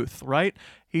a youth, right?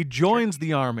 He joins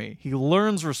the army, he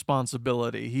learns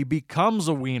responsibility, he becomes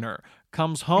a wiener,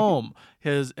 comes home,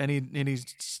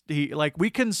 he like, we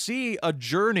can see a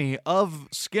journey of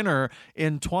Skinner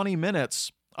in 20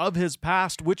 minutes of his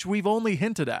past, which we've only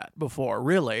hinted at before,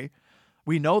 really.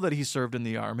 We know that he served in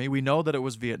the army, we know that it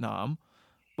was Vietnam,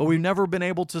 but we've never been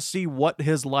able to see what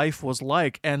his life was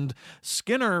like. And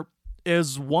Skinner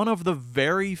is one of the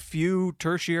very few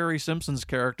tertiary Simpsons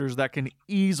characters that can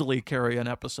easily carry an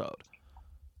episode.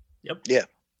 Yep. Yeah.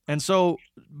 And so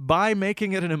by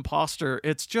making it an imposter,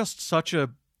 it's just such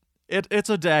it's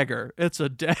a dagger. It's a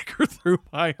dagger through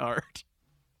my heart.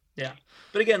 Yeah.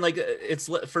 But again, like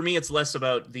for me, it's less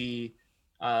about the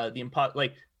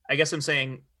like, I guess I'm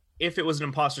saying if it was an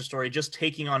imposter story, just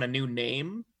taking on a new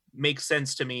name makes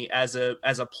sense to me as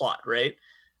a plot, right?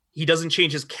 He doesn't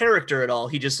change his character at all.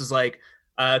 He just is like,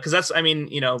 because that's, I mean,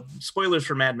 spoilers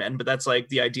for Mad Men, but that's like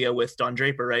the idea with Don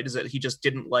Draper, right? Is that he just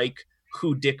didn't like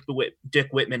who Dick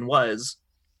Whitman was.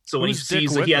 So when he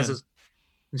sees that he has his,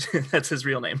 that's his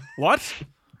real name. What?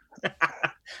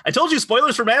 I told you,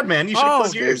 spoilers for Mad Men. You should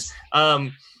plug yours.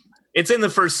 It's in the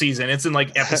first season. It's in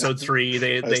like episode 3.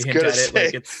 They hint at it.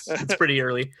 Like it's pretty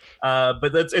early.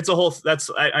 But it's a whole.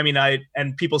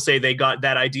 And people say they got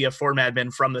that idea for Mad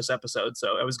Men from this episode.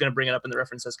 So I was going to bring it up in the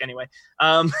reference desk anyway.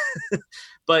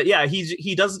 But yeah,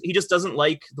 he just doesn't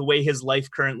like the way his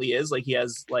life currently is. Like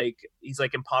he's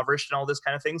like impoverished and all this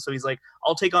kind of thing. So he's like,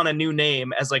 I'll take on a new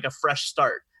name as like a fresh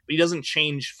start. But he doesn't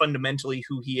change fundamentally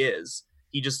who he is.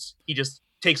 He just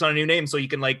takes on a new name so he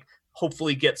can like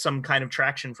hopefully get some kind of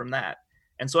traction from that.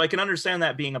 And so I can understand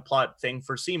that being a plot thing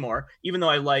for Seymour, even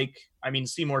though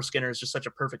Seymour Skinner is just such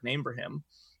a perfect name for him.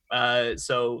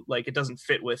 So like it doesn't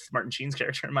fit with Martin Sheen's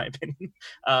character in my opinion.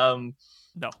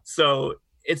 No. So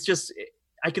it's just,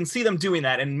 I can see them doing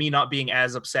that and me not being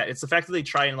as upset. It's the fact that they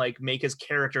try and like make his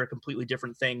character a completely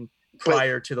different thing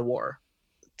prior to the war.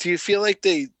 Do you feel like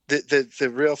the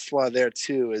real flaw there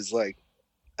too is like,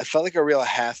 I felt like a real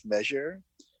half measure,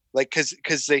 like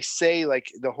because they say like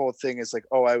the whole thing is like,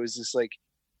 oh, I was just like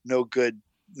no good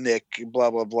Nick, blah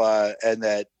blah blah, and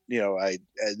that and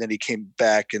then he came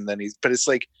back and then but it's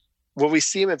like when we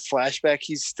see him in flashback,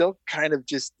 he's still kind of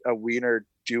just a wiener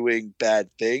doing bad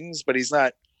things, but he's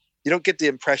not. You don't get the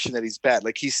impression that he's bad.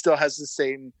 Like he still has the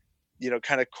same,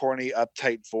 kind of corny,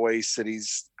 uptight voice, and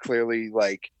he's clearly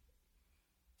like.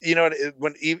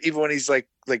 When even when he's like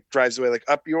drives away, like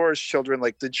up yours, children,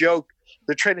 like the joke,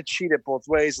 they're trying to cheat it both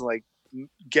ways and like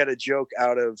get a joke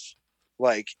out of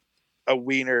like a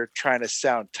wiener trying to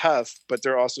sound tough, but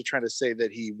they're also trying to say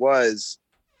that he was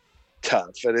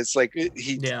tough. And it's like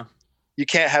you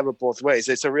can't have it both ways.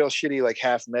 It's a real shitty like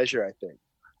half measure, I think.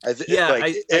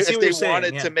 If they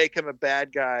wanted to make him a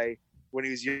bad guy when he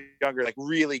was younger, like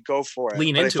really go for it,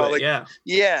 lean into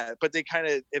it. But they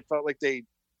it felt like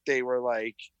they were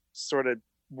like sort of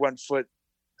one foot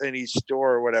in each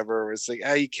door or whatever. It's like,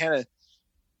 you can't,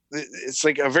 it's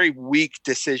like a very weak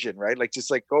decision, right? Like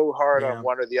just like go hard on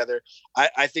one or the other.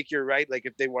 I think you're right. Like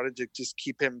if they wanted to just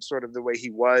keep him sort of the way he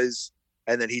was,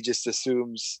 and then he just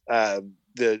assumes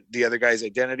the other guy's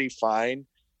identity, fine.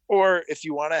 Or if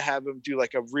you want to have him do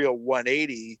like a real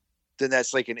 180, then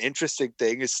that's like an interesting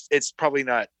thing. It's probably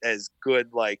not as good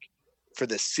like for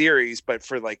the series, but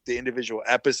for like the individual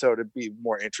episode, it'd be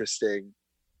more interesting.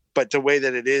 But the way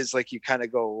that it is, like, you kind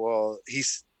of go, well,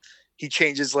 he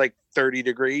changes like 30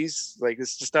 degrees. Like,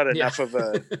 it's just not enough of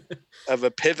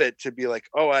a pivot to be like,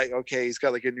 oh, okay, he's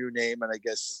got like a new name, and I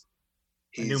guess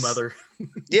he's a new mother.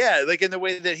 Yeah, like in the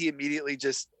way that he immediately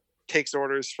just takes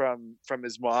orders from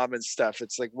his mom and stuff.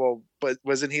 It's like, well, but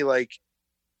wasn't he like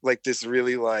this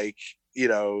really like, you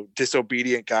know,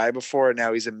 disobedient guy before, and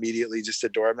now he's immediately just a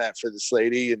doormat for this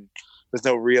lady, and there's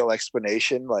no real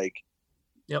explanation. Like,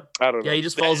 yep, I don't know. Yeah, he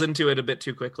just falls into it a bit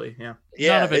too quickly. Yeah,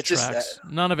 none of it tracks.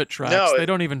 None of it tracks. No, they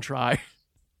don't even try.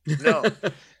 No,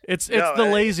 it's the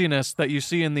laziness that you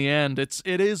see in the end.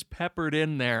 It is peppered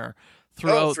in there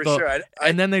throughout sure.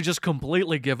 And then they just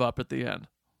completely give up at the end.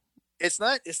 It's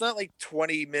not like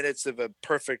 20 minutes of a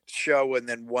perfect show and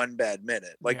then one bad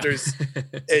minute. Like there's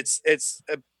it's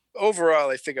overall,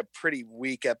 I think, a pretty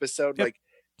weak episode. Yep. Like,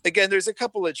 again, there's a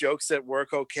couple of jokes that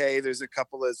work okay. There's a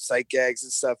couple of sight gags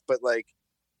and stuff, but like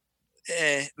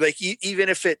even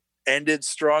if it ended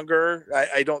stronger,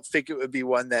 I don't think it would be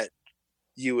one that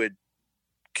you would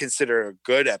consider a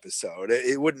good episode.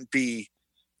 It wouldn't be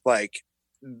like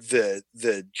the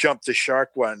jump the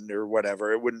shark one or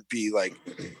whatever. It wouldn't be like,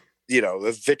 you know,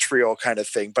 a vitriol kind of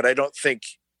thing, but I don't think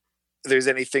there's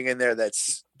anything in there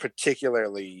that's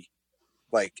particularly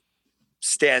like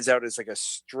stands out as like a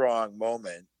strong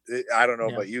moment. I don't know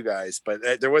about you guys, but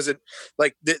there wasn't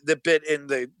like the bit in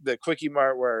the Quickie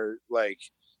Mart where like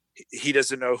he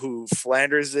doesn't know who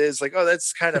Flanders is. Like, oh,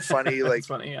 that's kind of funny. Like,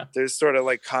 funny, yeah. There's sort of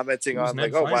like commenting on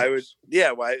Ned like, Flanders?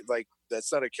 why like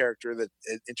that's not a character that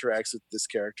interacts with this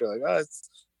character. Like, oh, it's.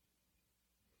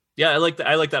 Yeah, I like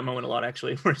that moment a lot,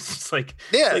 actually, where it's just like,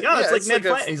 it's like Ned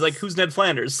Flanders. He's like, who's Ned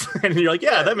Flanders? And you're like,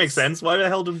 that makes sense. Why the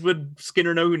hell would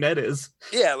Skinner know who Ned is?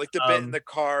 Yeah, like the bit in the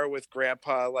car with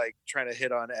Grandpa, like trying to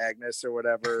hit on Agnes or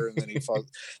whatever, and then he falls.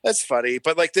 That's funny,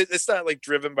 but like it's not like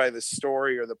driven by the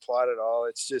story or the plot at all.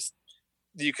 It's just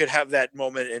you could have that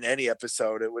moment in any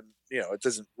episode. It would, you know, it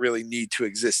doesn't really need to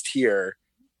exist here.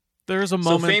 There's a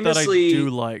moment that I do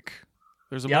like.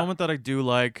 There's a moment that I do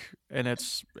like, and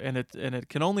it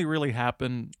can only really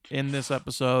happen in this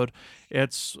episode.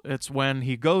 It's when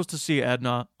he goes to see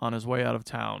Edna on his way out of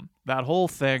town. That whole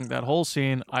thing, that whole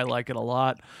scene, I like it a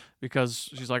lot because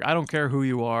she's like, I don't care who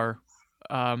you are,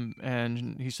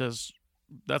 and he says,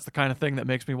 that's the kind of thing that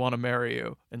makes me want to marry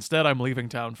you. Instead, I'm leaving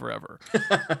town forever.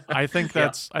 I think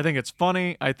I think it's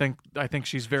funny. I think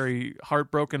she's very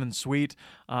heartbroken and sweet.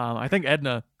 I think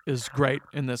Edna is great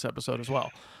in this episode as well.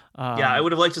 I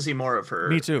would have liked to see more of her.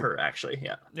 Me too. Her actually,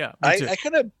 yeah. I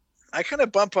kind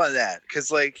of bump on that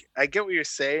because like I get what you're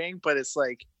saying, but it's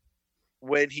like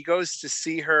when he goes to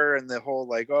see her and the whole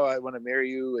like, oh, I want to marry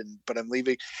you, but I'm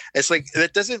leaving. It's like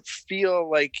that doesn't feel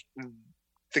like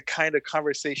the kind of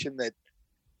conversation that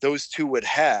those two would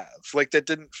have. Like that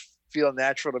didn't feel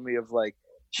natural to me. Of like,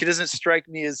 she doesn't strike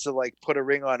me as the like put a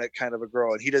ring on it kind of a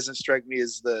girl, and he doesn't strike me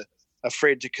as the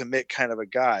afraid to commit kind of a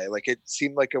guy. Like it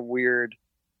seemed like a weird.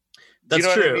 That's you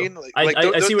know true. What I mean?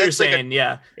 I see what you're saying.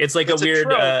 It's like a weird.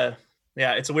 trope.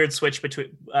 It's a weird switch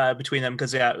between them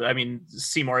because I mean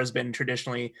Seymour has been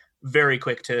traditionally very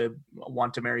quick to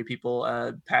want to marry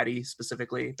people. Patty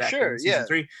specifically back in season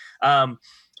 3.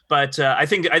 But I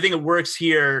think it works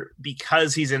here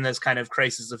because he's in this kind of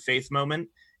crisis of faith moment,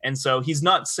 and so he's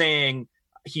not saying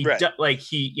he's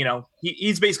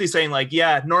basically saying like,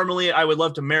 yeah, normally I would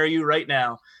love to marry you right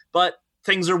now, but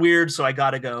things are weird, so I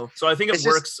gotta go. So I think it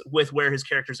works with where his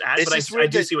character's at, but I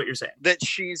do see what you're saying. That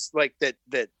she's like that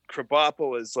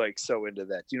Krabappel is like so into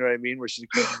that. Do you know what I mean? Where she's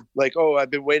like, oh, I've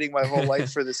been waiting my whole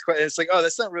life for this question. It's like, oh,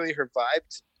 that's not really her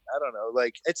vibe. I don't know.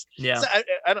 Like it's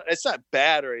it's not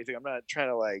bad or anything. I'm not trying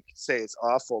to like say it's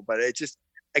awful, but it just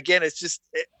again,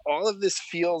 all of this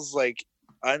feels like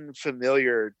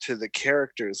unfamiliar to the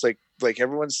characters. Like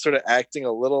everyone's sort of acting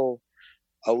a little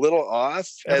off.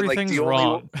 Everything's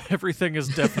wrong. Everything is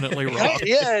definitely wrong.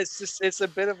 Yeah, it's a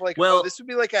bit of like, well, this would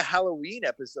be like a Halloween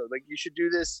episode. Like you should do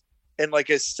this in like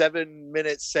a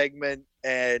 7-minute segment,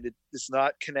 and it's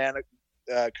not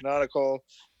canonical,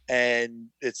 and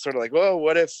it's sort of like, well,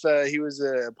 what if he was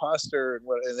an imposter,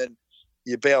 and then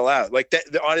you bail out like that.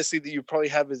 Honestly, you probably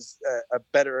have a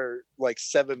better like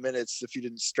 7 minutes if you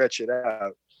didn't stretch it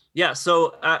out. Yeah.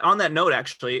 So on that note,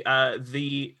 actually,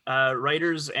 the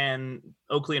writers and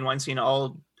Oakley and Weinstein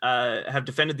all have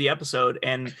defended the episode,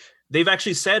 and they've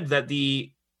actually said that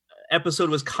the episode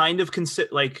was kind of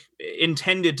like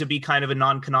intended to be kind of a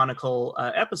non-canonical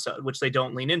episode, which they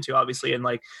don't lean into, obviously, and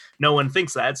like no one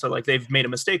thinks that, so like they've made a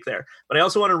mistake there. But I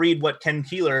also want to read what Ken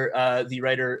Keeler, the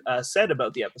writer, said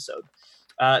about the episode.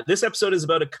 This episode is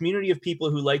about a community of people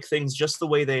who like things just the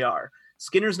way they are.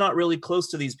 Skinner's not really close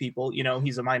to these people, you know,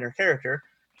 he's a minor character,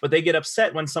 but they get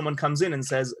upset when someone comes in and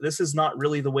says, this is not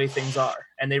really the way things are,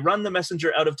 and they run the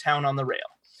messenger out of town on the rail.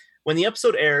 When the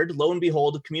episode aired, lo and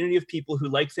behold, a community of people who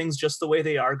like things just the way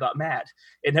they are got mad.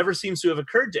 It never seems to have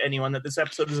occurred to anyone that this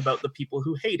episode is about the people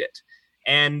who hate it.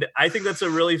 And I think that's a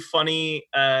really funny,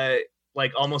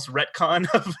 like almost retcon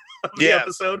of the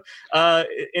episode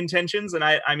intentions. And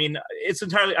I mean, it's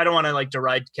entirely, I don't want to like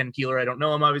deride Ken Keeler. I don't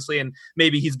know him, obviously. And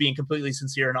maybe he's being completely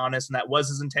sincere and honest, and that was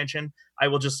his intention. I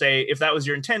will just say, if that was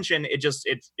your intention,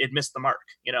 it missed the mark,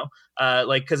 you know,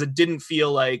 like, because it didn't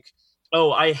feel like,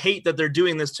 oh, I hate that they're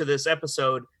doing this to this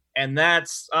episode, and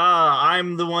that's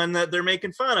I'm the one that they're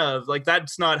making fun of. Like,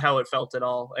 that's not how it felt at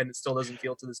all, and it still doesn't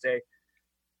feel to this day.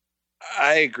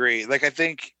 I agree. Like, I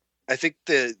think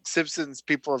the Simpsons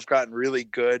people have gotten really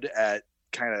good at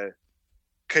kind of,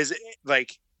 because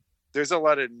like there's a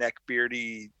lot of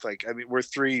neckbeardy, like, I mean, we're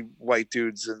three white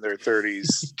dudes in their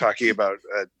 30s talking about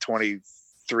a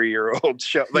 23-year-old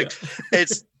show. Like,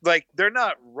 it's like, they're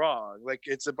not wrong. Like,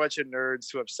 it's a bunch of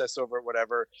nerds who obsess over it,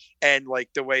 whatever. And like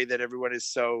the way that everyone is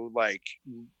so like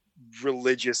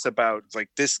religious about like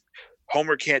this,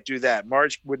 Homer can't do that,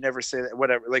 Marge would never say that,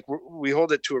 whatever. Like, we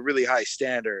hold it to a really high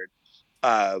standard.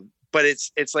 But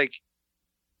it's like,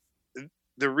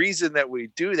 the reason that we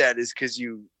do that is because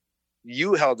you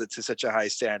held it to such a high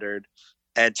standard,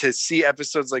 and to see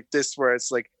episodes like this where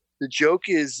it's like the joke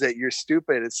is that you're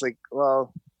stupid, it's like,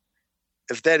 well,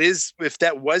 if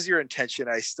that was your intention,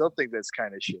 I still think that's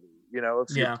kind of shitty, you know.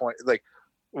 If your point, like,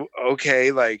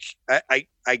 okay, like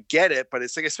I get it, but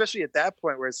it's like, especially at that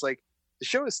point where it's like the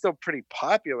show is still pretty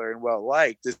popular and well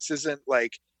liked. This isn't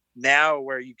like now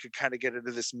where you could kind of get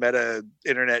into this meta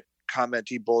internet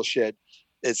commenty bullshit.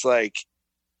 It's like,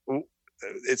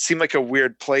 it seemed like a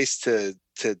weird place to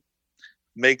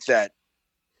make that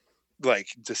like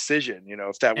decision, you know,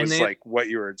 if that was like what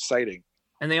you were citing.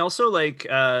 And they also like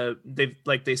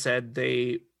they said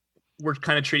they were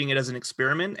kind of treating it as an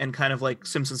experiment, and kind of like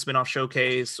Simpsons Spinoff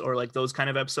Showcase or like those kind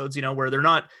of episodes, you know, where they're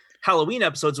not Halloween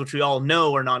episodes, which we all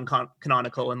know are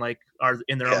non-canonical and like are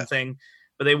in their own thing,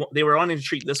 but they were wanting to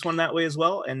treat this one that way as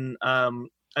well. And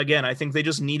again, I think they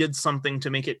just needed something to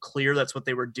make it clear that's what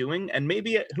they were doing. And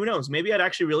maybe, who knows, maybe I'd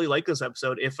actually really like this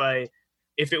episode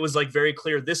if it was like very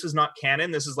clear, this is not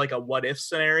canon, this is like a what if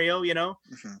scenario, you know,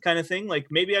 kind of thing. Like,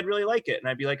 maybe I'd really like it, and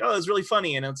I'd be like, oh, it's really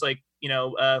funny. And it's like, you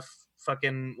know,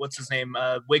 fucking what's his name,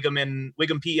 Wiggum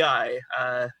PI,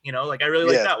 you know, like, I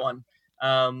really like that one.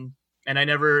 And I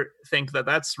never think that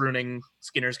that's ruining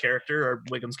Skinner's character or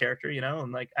Wiggum's character, you know.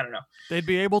 And like, I don't know, they'd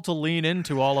be able to lean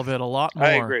into all of it a lot more.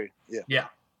 I agree. Yeah,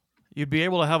 you'd be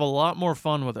able to have a lot more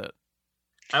fun with it.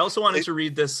 I also wanted to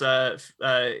read this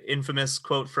infamous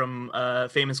quote from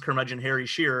famous curmudgeon Harry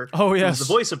Shearer. Oh, yes, who's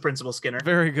the voice of Principal Skinner.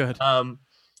 Very good.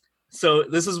 So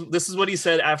this is what he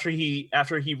said after he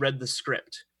read the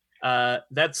script.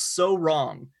 That's so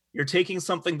wrong. You're taking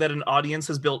something that an audience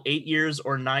has built 8 years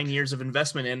or 9 years of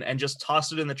investment in and just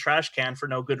tossed it in the trash can for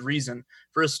no good reason,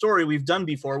 for a story we've done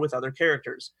before with other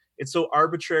characters. It's so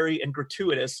arbitrary and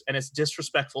gratuitous, and it's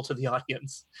disrespectful to the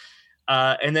audience.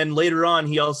 And then later on,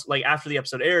 he also, like, after the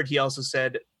episode aired, he also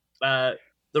said,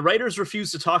 the writers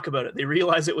refused to talk about it. They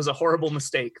realized it was a horrible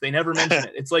mistake. They never mention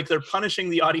it. It's like they're punishing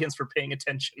the audience for paying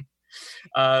attention,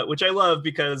 which I love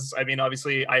because, I mean,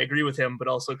 obviously I agree with him, but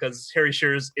also because Harry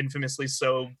Shearer's infamously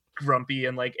so grumpy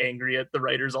and like angry at the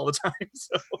writers all the time.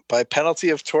 So by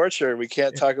penalty of torture, we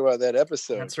can't talk about that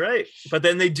episode. That's right. But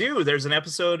then they do. There's an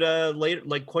episode later,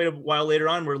 like quite a while later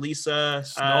on, where Lisa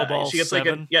Snowball she gets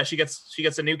 7. she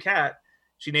gets a new cat.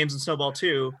 She names him Snowball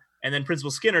 2. And then Principal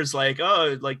Skinner's like,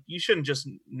 oh, like, you shouldn't just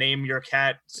name your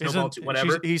cat Snowball 2,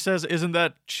 whatever. He says, isn't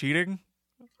that cheating?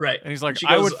 Right. And he's like, she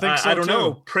goes, I would think so, I don't too.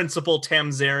 know, Principal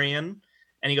Tamzarian.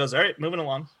 And he goes, all right, moving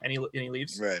along. And he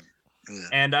leaves. Right. Yeah.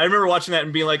 And I remember watching that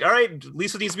and being like, all right,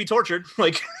 Lisa needs to be tortured.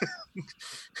 Like,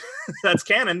 that's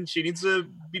canon. She needs to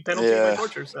be penalty by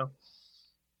torture. So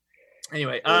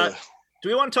anyway, do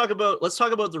we want to talk about, let's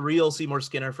talk about the real Seymour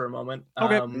Skinner for a moment.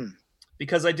 Okay.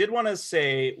 Because I did want to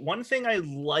say one thing I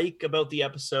like about the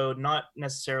episode, not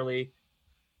necessarily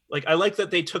like, I like that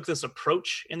they took this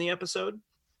approach in the episode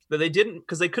that they didn't,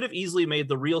 because they could have easily made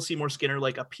the real Seymour Skinner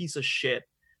like a piece of shit,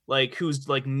 like who's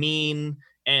like mean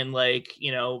and like,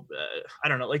 you know, I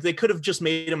don't know, like they could have just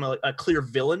made him a clear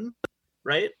villain,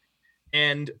 right?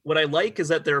 And what I like is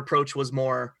that their approach was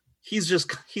more, he's just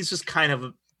kind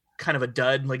of kind of a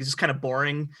dud. Like, he's just kind of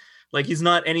boring. Like, he's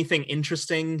not anything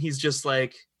interesting. He's just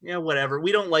like, yeah, whatever.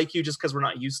 We don't like you just because we're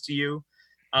not used to you.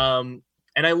 And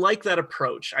I like that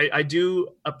approach. I do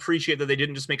appreciate that they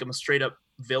didn't just make him a straight up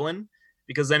villain,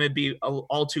 because then it'd be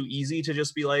all too easy to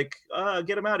just be like,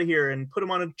 get him out of here and put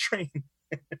him on a train.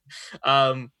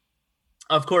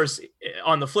 Of course,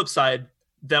 on the flip side,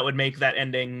 that would make that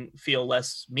ending feel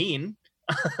less mean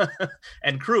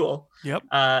and cruel. Yep.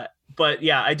 But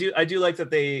yeah, I do like that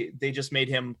they just made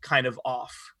him kind of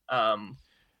off. For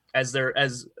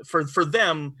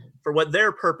them, for what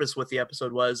their purpose with the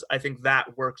episode was, I think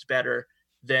that worked better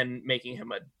than making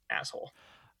him an asshole.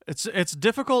 It's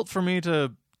difficult for me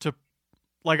to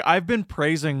like, I've been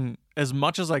praising as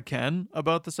much as I can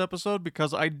about this episode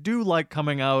because I do like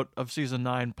coming out of season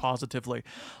 9 positively.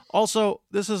 Also,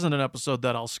 this isn't an episode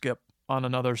that I'll skip on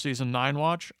another season 9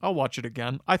 watch. I'll watch it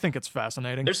again. I think it's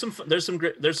fascinating. There's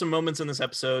some moments in this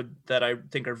episode that I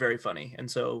think are very funny, and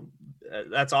so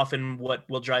that's often what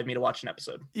will drive me to watch an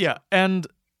episode. Yeah, and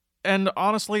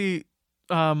honestly,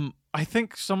 I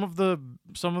think some of the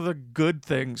good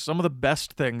things, some of the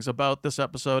best things about this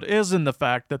episode is in the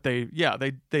fact that they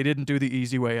didn't do the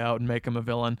easy way out and make him a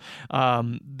villain.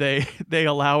 They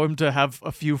allow him to have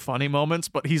a few funny moments,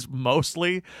 but he's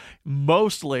mostly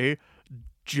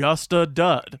just a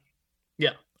dud.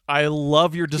 Yeah. I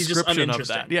love your description of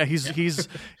that. Yeah,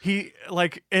 he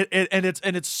like it, and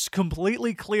it's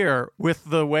completely clear with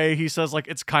the way he says, like,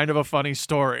 it's kind of a funny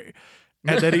story.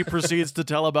 And then he proceeds to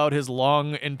tell about his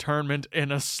long internment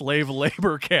in a slave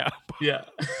labor camp. Yeah.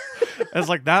 It's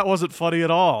like, that wasn't funny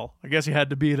at all. I guess he had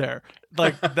to be there.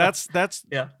 Like, that's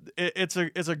yeah. It's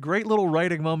a great little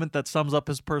writing moment that sums up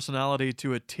his personality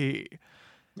to a T.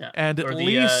 Yeah. And at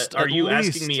least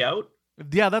asking me out?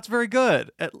 Yeah, that's very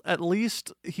good. At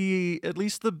least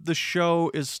the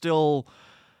show is still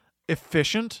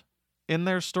efficient in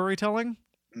their storytelling.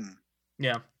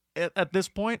 Yeah. At this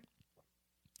point.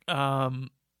 In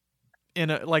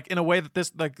a way that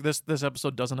this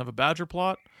episode doesn't have a Badger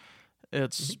plot.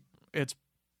 It's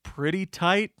pretty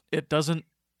tight. It doesn't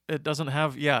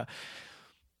have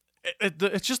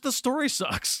it's just the story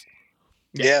sucks.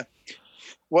 Yeah.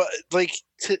 Well, like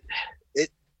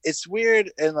it's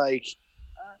weird, and like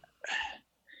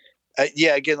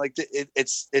again, like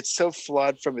it's so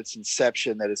flawed from its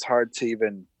inception that it's hard to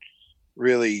even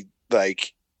really,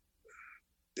 like,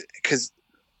 because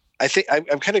I think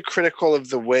I'm kind of critical of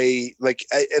the way, like,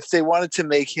 if they wanted to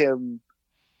make him,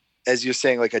 as you're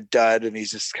saying, like a dud, and he's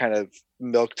just kind of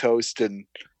milquetoast and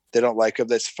they don't like him,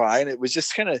 that's fine. It was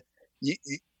just kind of,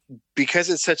 because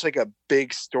it's such like a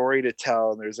big story to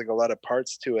tell and there's like a lot of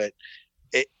parts to it,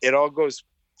 it all goes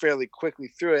fairly quickly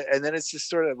through it. And then it's just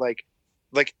sort of like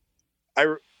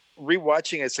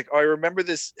rewatching it, it's like, oh, I remember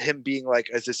him being like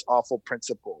as this awful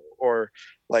principal, or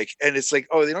like, and it's like,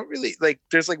 oh, they don't really, like,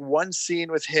 there's like one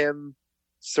scene with him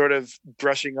sort of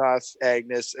brushing off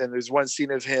Agnes, and there's one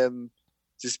scene of him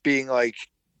just being like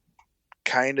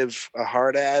kind of a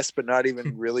hard ass, but not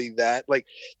even really that.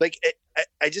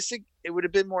 I just think it would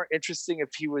have been more interesting if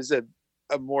he was a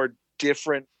more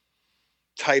different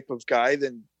type of guy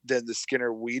than the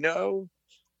Skinner we know.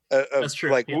 That's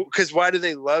true. Like, because why do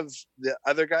they love the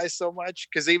other guy so much?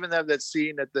 Because they even have that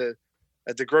scene at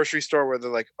the grocery store where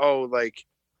they're like, oh, like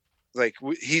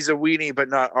he's a weenie, but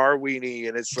not our weenie,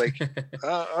 and it's like,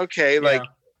 okay, like,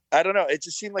 I don't know. It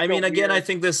just seemed like, I mean, again, I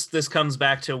think this comes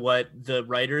back to what the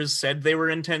writers said they were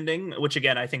intending, which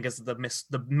again, I think is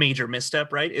the major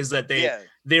misstep, right? Is that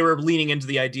they were leaning into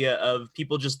the idea of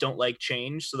people just don't like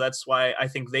change. So that's why I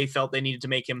think they felt they needed to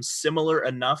make him similar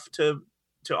enough to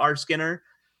our Skinner,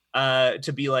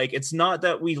 to be like, it's not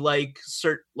that we like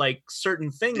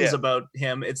certain things about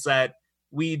him. It's that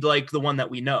we like the one that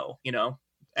we know,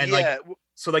 and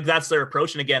so like that's their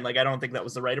approach. And again, like, I don't think that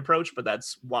was the right approach, but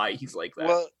that's why he's like that.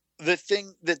 Well, the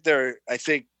thing that I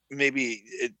think maybe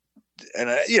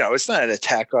it's not an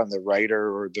attack on the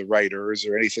writer or the writers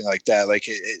or anything like that. Like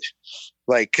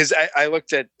like, cause I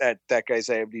looked at that guy's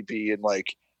IMDb, and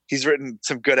like, he's written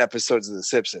some good episodes of The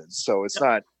Simpsons. So it's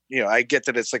not, I get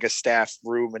that it's like a staff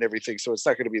room and everything. So it's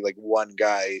not going to be like one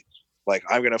guy, like,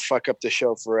 I'm going to fuck up the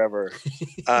show forever.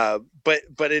 But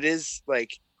it is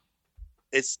like,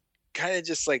 it's kind of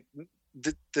just like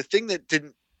the thing that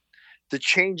didn't, the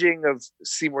changing of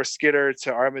Seymour Skinner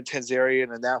to Armin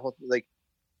Tanzarian and that whole, like,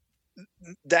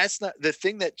 that's not the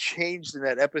thing that changed in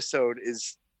that episode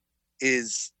is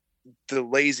the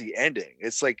lazy ending.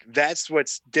 It's like, that's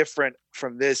what's different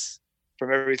from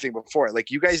everything before.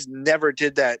 Like, you guys never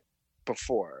did that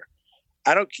before.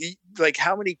 I don't like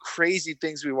how many crazy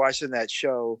things we watched in that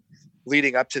show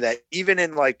leading up to that, even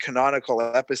in like canonical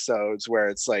episodes where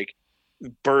it's like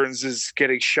Burns is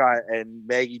getting shot and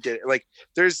Maggie did it. Like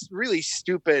there's really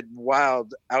stupid,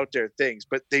 wild out there things,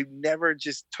 but they never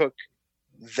just took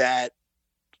that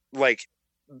like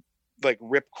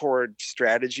ripcord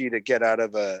strategy to get out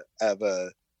of a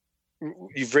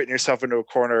you've written yourself into a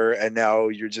corner and now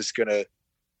you're just gonna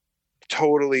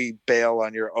totally bail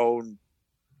on your own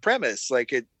premise.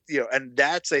 Like it, and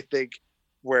that's I think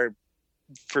where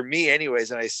for me anyways,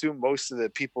 and I assume most of the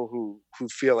people who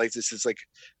feel like this is like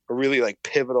a really like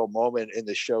pivotal moment in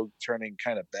the show turning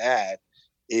kind of bad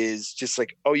is just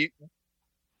like,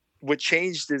 what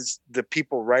changed is the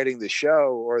people writing the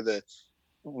show or the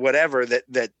whatever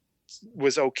that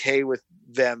was okay with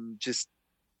them just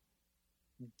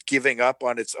giving up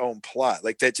on its own plot.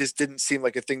 Like that just didn't seem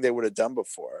like a thing they would have done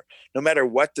before, no matter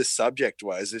what the subject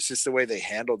was. It's just the way they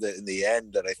handled it in the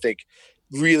end that I think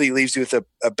really leaves you with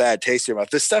a bad taste in your mouth.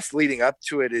 The stuff leading up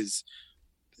to it is,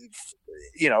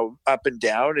 up and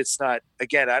down. It's not,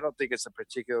 again, I don't think it's a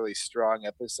particularly strong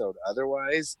episode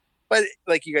otherwise, but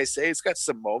like you guys say, it's got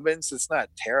some moments. It's not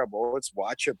terrible. It's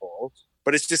watchable,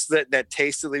 but it's just that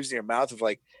taste that leaves in your mouth of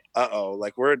like,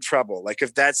 like we're in trouble. Like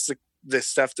if that's the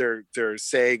stuff they're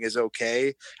saying is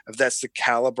okay, if that's the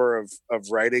caliber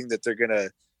of writing that they're going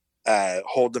to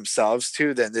hold themselves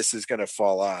to, then this is going to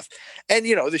fall off. And,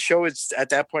 the show is at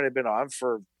that point had been on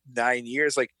for 9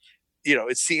 years. Like,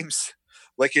 it seems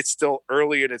like it's still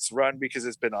early in its run because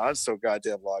it's been on so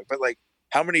goddamn long, but like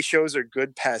how many shows are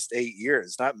good past 8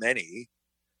 years? Not many.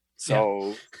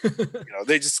 So,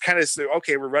 they just kind of say,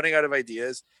 okay, we're running out of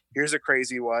ideas. Here's a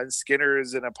crazy one. Skinner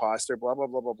is an imposter, blah, blah,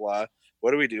 blah, blah, blah.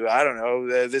 What do we do? I don't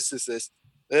know. This is this.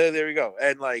 There we go.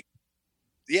 And like,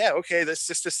 yeah, okay, that's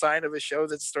just a sign of a show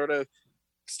that's sort of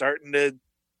starting to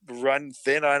run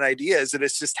thin on ideas, and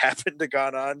it's just happened to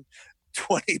gone on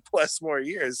 20 plus more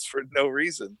years for no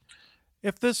reason.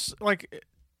 If this, like,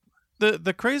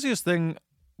 the craziest thing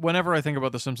whenever I think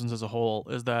about The Simpsons as a whole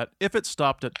is that if it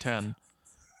stopped at 10,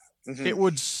 it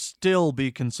would still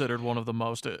be considered one of the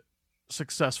most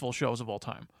successful shows of all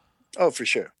time. Oh, for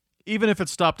sure. Even if it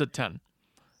stopped at 10.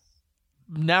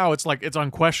 Now it's like, it's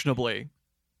unquestionably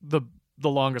the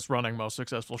longest running, most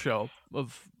successful show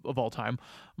of all time.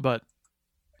 But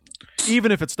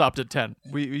even if it stopped at 10,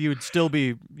 you would still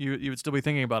be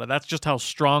thinking about it. That's just how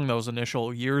strong those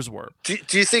initial years were. Do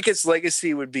you think its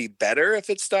legacy would be better if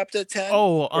it stopped at 10?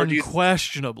 Oh,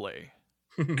 unquestionably.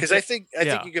 Because I think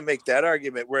you can make that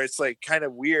argument where it's like kind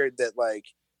of weird that like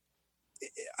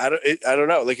I don't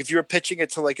know, like if you were pitching it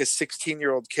to like a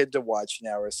 16-year-old kid to watch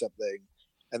now or something,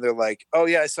 and they're like, oh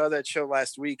yeah, I saw that show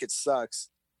last week, it sucks.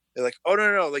 They're like, oh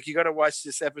no, like you got to watch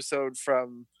this episode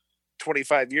from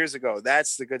 25 years ago.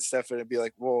 That's the good stuff. And it'd be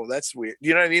like, whoa, that's weird.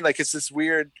 You know what I mean? Like it's this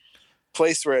weird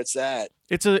place where it's at.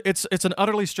 It's an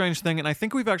utterly strange thing, and I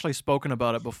think we've actually spoken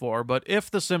about it before. But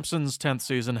if The Simpsons 10th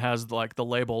season has like the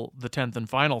label the 10th and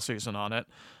final season on it,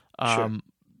 Sure.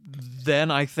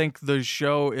 then I think the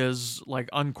show is like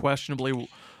unquestionably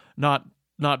not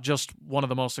just one of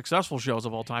the most successful shows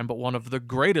of all time, but one of the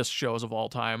greatest shows of all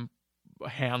time,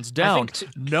 hands down.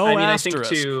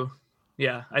 Asterisk.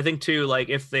 I think too, like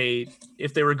if they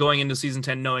were going into season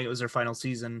 10 knowing it was their final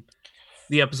season,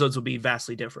 the episodes would be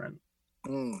vastly different.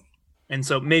 And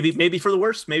so maybe for the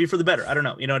worse, maybe for the better. I don't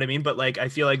know. You know what I mean? But like I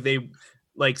feel like they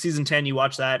like season 10, you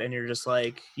watch that and you're just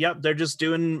like, yep, they're just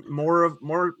doing more of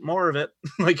it.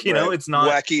 Like, you know, it's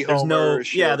not wacky.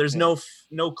 There's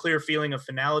no clear feeling of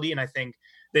finality. And I think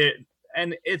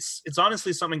it's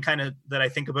honestly something kind of that I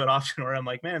think about often where I'm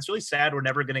like, man, it's really sad we're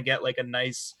never going to get like a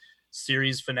nice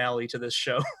series finale to this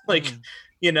show. Like,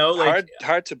 you know, like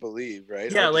hard to believe,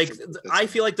 right? Yeah, like I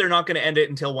feel like they're not going to end it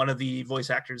until one of the voice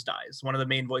actors dies, one of the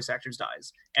main voice actors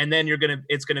dies, and then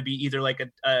it's going to be either like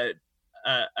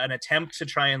an attempt to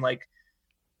try and like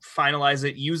finalize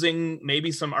it using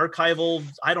maybe some archival.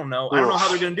 I don't know how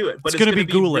they're going to do it, but it's going to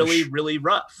be really, really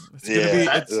rough.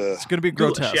 It's going to be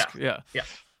grotesque. Yeah.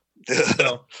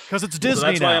 Because it's Disney. So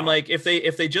that's why I'm like, if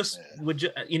they just would,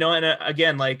 you know, and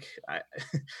again, like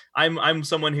I'm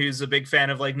someone who's a big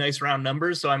fan of like nice round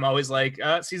numbers, so I'm always like,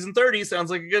 season 30 sounds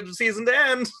like a good season to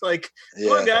end. Like,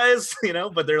 come on, guys, you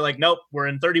know. But they're like, nope, we're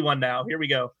in 31 now. Here we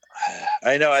go.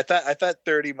 I know. I thought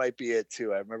 30 might be it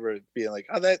too. I remember being like,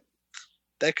 oh,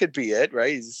 that could be it,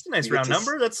 right? It's a nice round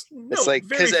number. That's like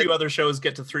very few other shows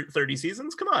get to 30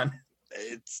 seasons. Come on.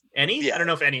 I don't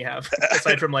know if any have,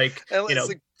 aside from like you know,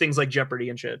 like, things like Jeopardy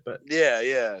and shit, but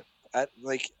I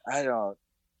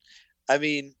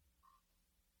mean,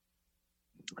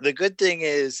 the good thing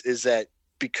is that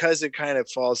because it kind of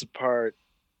falls apart,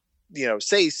 you know,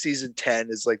 say season 10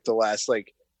 is like the last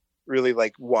like really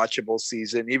like watchable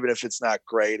season, even if it's not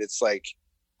great, it's like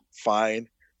fine,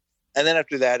 and then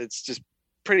after that it's just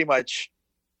pretty much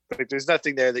like there's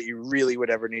nothing there that you really would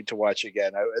ever need to watch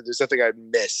again. There's nothing I'd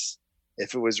miss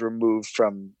if it was removed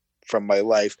from my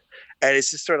life. And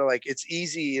it's just sort of like, it's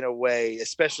easy in a way,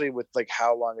 especially with like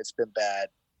how long it's been bad,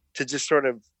 to just sort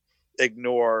of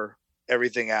ignore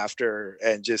everything after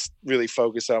and just really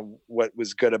focus on what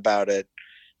was good about it.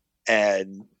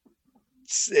 And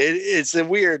it's a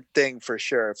weird thing for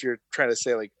sure. If you're trying to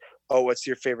say like, oh, what's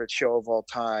your favorite show of all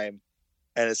time?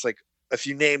 And it's like, if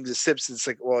you name The Simpsons, it's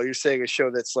like, well, you're saying a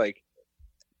show that's like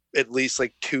at least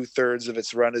like 2/3 of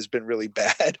its run has been really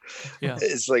bad. Yeah.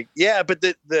 It's like, yeah, but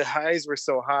the highs were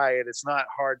so high, and it's not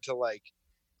hard to like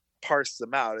parse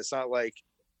them out. It's not like,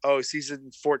 oh,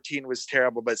 season 14 was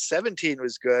terrible, but 17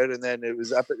 was good, and then it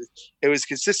was it was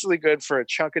consistently good for a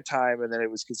chunk of time, and then it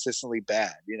was consistently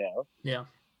bad, you know? Yeah.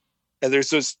 And there's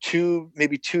those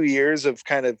maybe 2 years of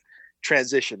kind of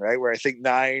transition, right? Where I think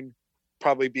 9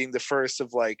 probably being the first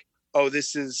of like, oh,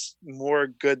 this is more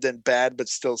good than bad, but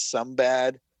still some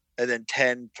bad. And then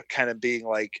 10 kind of being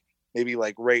like, maybe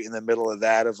like right in the middle of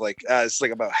that of like, it's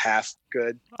like about half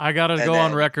good. I got to go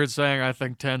on record saying I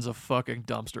think 10's a fucking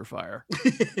dumpster fire.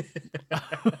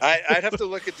 I'd have to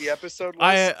look at the episode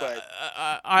list, but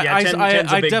I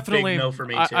definitely big no for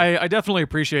me too. I definitely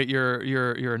appreciate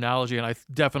your analogy, and I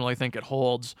definitely think it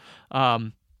holds.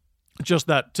 Just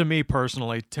that to me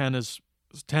personally, 10 is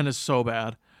so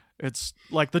bad. It's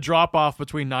like the drop off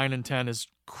between 9 and 10 is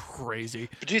crazy.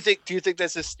 But do you think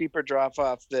that's a steeper drop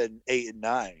off than 8 and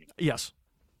 9? Yes.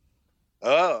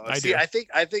 Oh, I see, do. I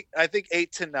think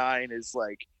 8 to 9 is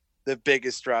like the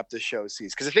biggest drop the show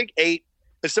sees. Because I think 8,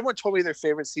 if someone told me their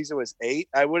favorite season was 8,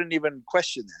 I wouldn't even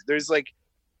question that. There's like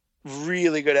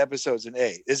really good episodes in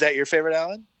 8. Is that your favorite,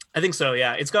 Alan? I think so.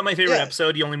 Yeah, it's got my favorite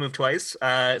episode. You only move twice, so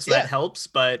that helps.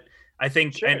 But I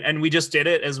think, sure. and we just did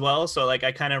it as well. So like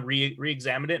I kind of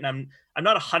re-examined it, and I'm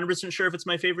not 100% sure if it's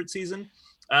my favorite season.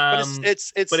 But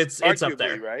it's it's up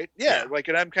there, right? Yeah, like,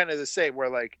 and I'm kind of the same. Where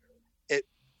like it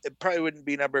probably wouldn't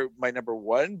be my number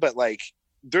one, but like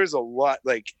there's a lot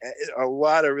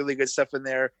of really good stuff in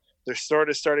there. They're sort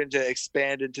of starting to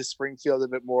expand into Springfield a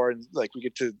bit more, and like we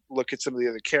get to look at some of the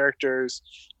other characters.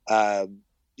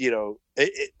 You know,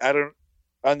 I don't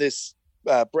on this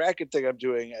bracket thing I'm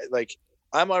doing. Like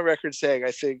I'm on record saying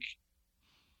I think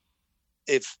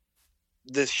if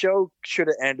the show should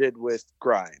have ended with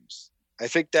Grimes. I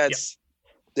think that's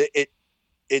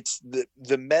it's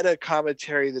the meta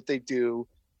commentary that they do.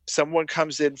 Someone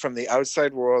comes in from the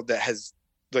outside world that has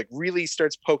like really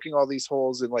starts poking all these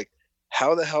holes and like,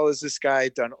 how the hell has this guy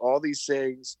done all these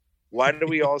things? Why do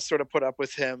we all sort of put up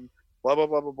with him? Blah, blah,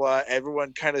 blah, blah, blah.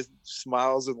 Everyone kind of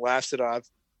smiles and laughs it off.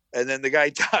 And then the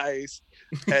guy dies.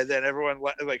 And then everyone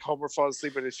like Homer falls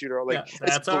asleep at his funeral. Like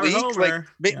that's our bleak. Homer.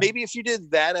 Like maybe if you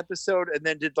did that episode and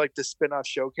then did like the spin-off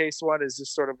showcase one is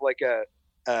just sort of like a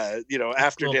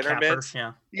after dinner mint.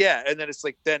 Yeah. And then it's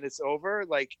like, then it's over.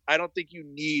 Like, I don't think you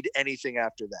need anything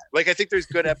after that. Like, I think there's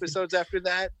good episodes after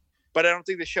that, but I don't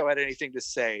think the show had anything to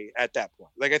say at that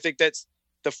point. Like, I think that's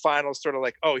the final sort of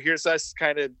like, oh, here's us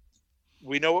kind of,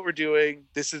 we know what we're doing.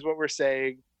 This is what we're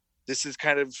saying. This is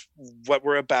kind of what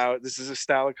we're about. This is a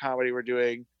style of comedy we're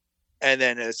doing. And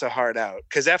then it's a hard out.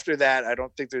 Because after that, I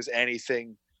don't think there's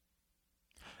anything.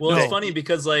 Well, it's funny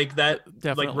because like that,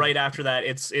 Definitely. like right after that,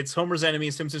 it's Homer's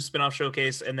Enemies, Simpsons spinoff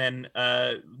showcase, and then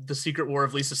the Secret War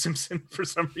of Lisa Simpson for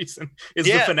some reason is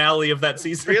the finale of that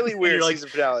season. Really weird season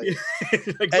finale.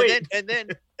 Like,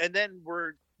 and then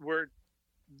we're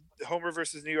Homer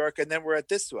versus New York, and then we're at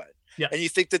this one. Yeah. And you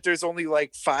think that there's only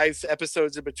like 5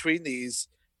 episodes in between these,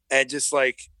 and just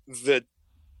like the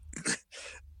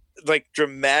like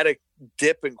dramatic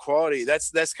dip in quality.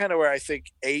 That's kind of where I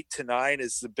think 8 to 9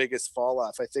 is the biggest fall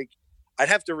off. I think I'd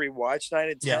have to rewatch 9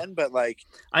 and 10, but like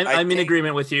I'm in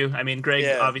agreement with you. I mean,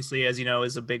 Greg obviously, as you know,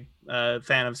 is a big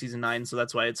fan of season 9, so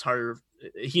that's why it's harder.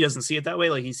 He doesn't see it that way.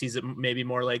 Like he sees it maybe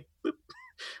more like, boop.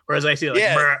 Whereas I see it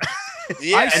like, brr.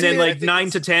 And then like 9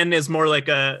 to 10 is more like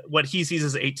what he sees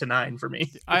as 8 to 9 for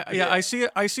me. I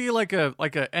see like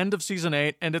a end of season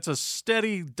 8, and it's a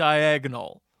steady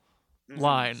diagonal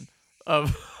line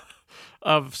of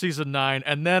season 9,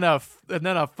 and then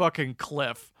a fucking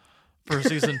cliff for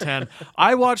season 10.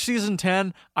 I watched season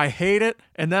 10, I hate it,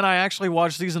 and then I actually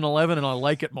watched season 11 and I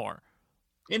like it more.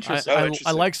 Interesting.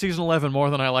 I like season 11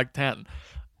 more than I like 10.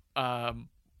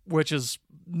 Which is,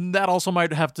 that also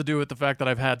might have to do with the fact that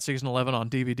I've had season 11 on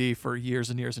DVD for years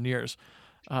and years and years.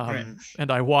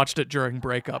 And I watched it during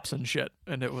breakups and shit,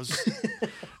 and it was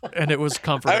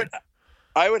comforting.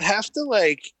 I would have to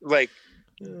like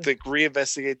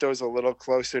reinvestigate those a little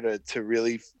closer to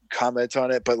really comment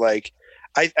on it. But like,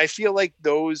 I feel like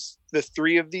the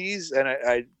 3 of these,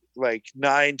 and like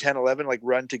 9, 10, 11 like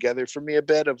run together for me a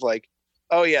bit of like,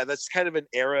 oh yeah, that's kind of an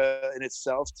era in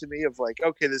itself to me of like,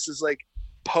 okay, this is like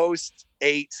post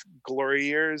 8 glory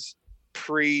years,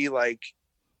 pre like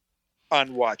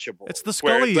unwatchable. It's the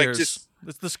Scully like, years.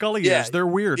 It's the Scully years. They're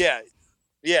weird.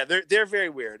 Yeah, they're very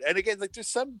weird. And again, like there's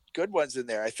some good ones in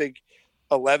there. I think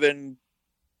 11,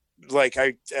 like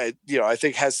I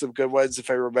think has some good ones if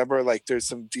I remember. Like there's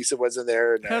some decent ones in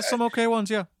there. And it has some okay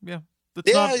ones. Yeah.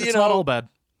 It's not all bad.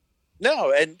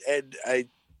 No,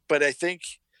 but I think,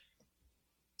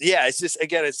 yeah, it's just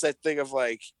again, it's that thing of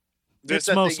like,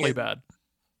 it's mostly bad.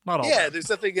 Not all. Yeah, bad. there's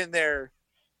nothing in there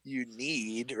you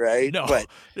need, right? No, but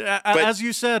as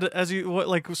you said,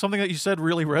 like something that you said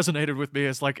really resonated with me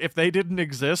is like, if they didn't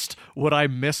exist, would I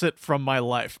miss it from my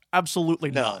life? Absolutely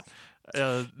not.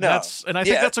 No. I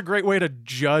think that's a great way to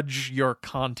judge your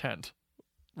content.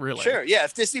 Really? Sure. Yeah.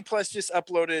 If Disney Plus just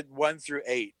uploaded 1 through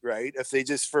 8, right? If they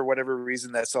just, for whatever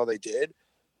reason, that's all they did,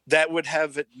 that would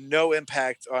have no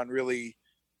impact on really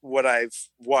what I've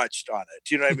watched on it.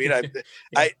 Do you know what I mean?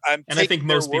 I'm and I think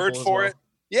most their word people for well. it.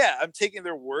 Yeah, I'm taking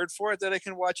their word for it that I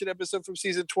can watch an episode from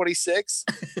season 26.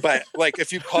 But like,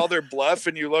 if you call their bluff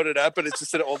and you load it up and it's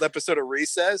just an old episode of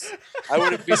Recess, I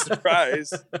wouldn't be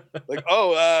surprised. Like,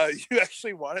 you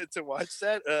actually wanted to watch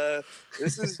that?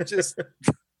 This is just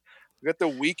we got the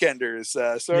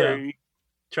Weekenders. Sorry. Yeah.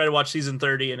 Try to watch season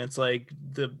 30 and it's like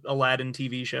the Aladdin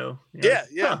TV show. Yeah.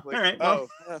 Huh, like, all right. Well.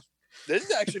 This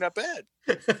is actually not bad.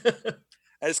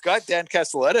 And it's got Dan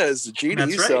Castellaneta as the genie,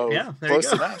 That's right. so yeah,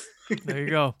 close enough. There you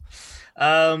go.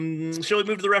 Shall we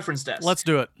move to the reference desk? Let's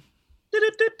do it.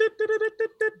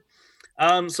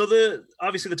 So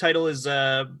obviously the title is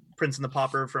Prince and the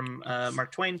Pauper from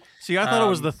Mark Twain. See, I thought it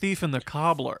was The Thief and the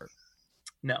Cobbler.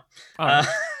 No. Oh.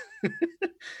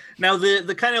 Now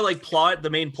the kind of like plot, the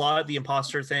main plot, the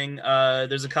imposter thing.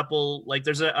 There's a couple, like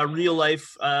there's a real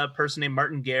life person named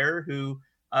Martin Guerre who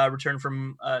returned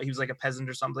from he was like a peasant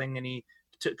or something, and he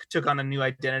took on a new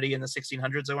identity in the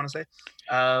 1600s, I want to say.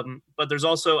 But there's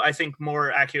also, I think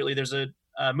more accurately, there's a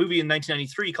movie in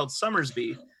 1993 called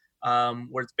Summersby,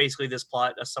 where it's basically this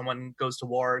plot of someone goes to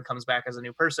war and comes back as a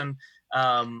new person,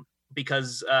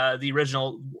 because the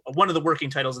original, one of the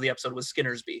working titles of the episode was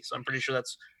Skinnersby. So I'm pretty sure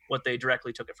that's what they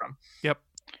directly took it from. Yep.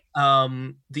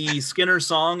 The Skinner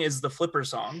song is the Flipper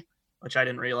song, which I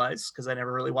didn't realize because I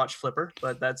never really watched Flipper,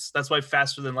 but that's why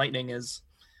Faster Than Lightning is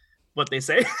what they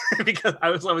say, because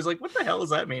I was always like, what the hell does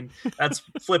that mean? That's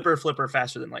Flipper,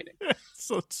 Faster Than Lightning.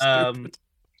 So stupid.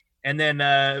 And then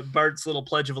Bart's Little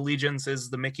Pledge of Allegiance is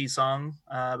the Mickey song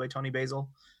by Tony Basil,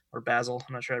 or Basil.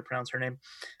 I'm not sure how to pronounce her name.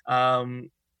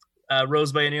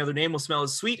 Rose by Any Other Name Will Smell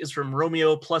as Sweet is from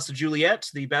Romeo plus Juliet,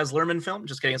 the Baz Luhrmann film.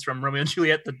 Just kidding, it's from Romeo and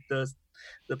Juliet, the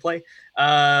play.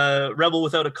 Rebel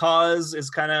Without a Cause is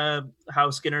kind of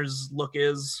how Skinner's look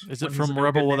is. Is it from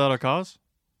Rebel Without a Cause?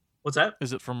 What's that?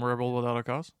 Is it from Rebel Without a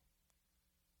Cause?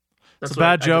 That's it's a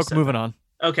bad joke. Moving on.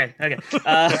 Okay.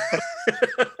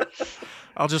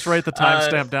 I'll just write the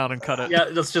timestamp down and cut it. Yeah,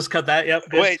 let's just cut that. Yep.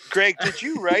 Good. Wait, Greg, did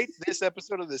you write this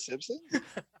episode of The Simpsons?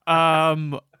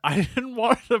 I didn't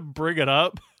want to bring it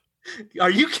up. Are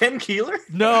you Ken Keeler?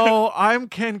 No, I'm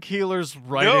Ken Keeler's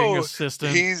writing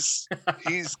assistant. He's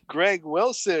Greg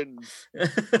Wilson.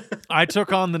 I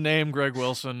took on the name Greg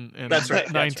Wilson in That's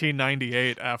right.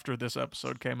 1998 after this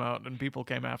episode came out, and people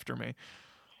came after me.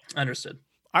 Understood.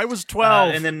 I was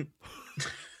 12.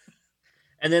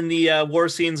 And then the war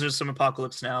scenes, there's some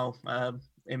Apocalypse Now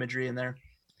imagery in there.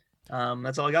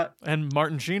 That's all I got. And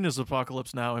Martin Sheen is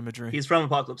Apocalypse Now imagery. He's from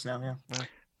Apocalypse Now, yeah.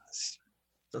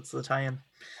 That's the tie-in.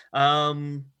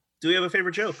 Do we have a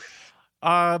favorite joke?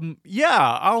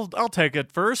 Yeah, I'll take it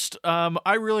first.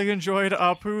 I really enjoyed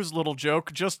Apu's little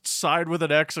joke. Just side with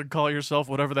an X and call yourself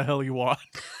whatever the hell you want.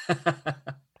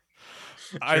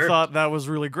 I thought that was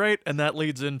really great, and that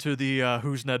leads into the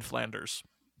Who's Ned Flanders?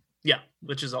 Yeah,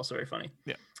 which is also very funny.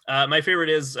 Yeah. My favorite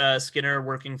is Skinner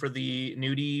working for the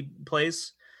nudie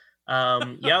place.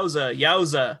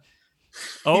 Yowza.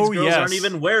 Oh, These girls yes. aren't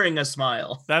even wearing a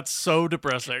smile. That's so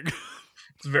depressing.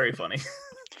 It's very funny.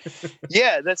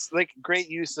 Yeah, that's like great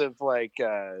use of like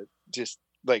just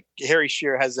like Harry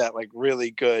Shearer has that like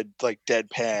really good like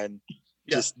deadpan,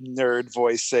 just nerd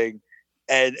voicing.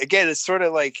 And again, it's sort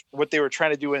of like what they were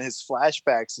trying to do in his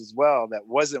flashbacks as well. That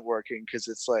wasn't working because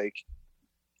it's like,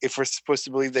 if we're supposed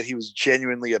to believe that he was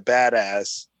genuinely a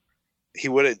badass, he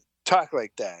wouldn't talk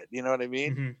like that. You know what I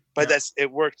mean? Mm-hmm. But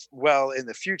it worked well in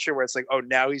the future where it's like, oh,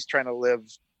 now he's trying to live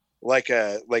like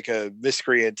a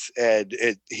miscreant, and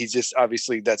he's just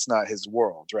obviously that's not his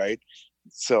world, right?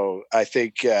 So I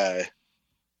think I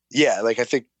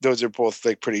think those are both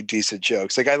like pretty decent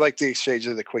jokes. Like I like the exchange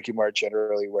of the Quickie Mart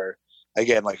generally, where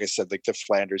again, like I said, like the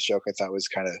Flanders joke I thought was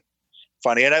kind of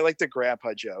funny, and I like the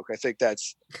grandpa joke. I think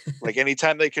that's like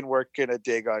anytime they can work in a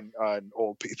dig on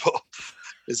old people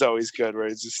is always good. Where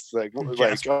it's just like in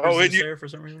your, for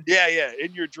some reason. yeah,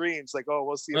 in your dreams, like, oh,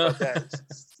 we'll see about that. It's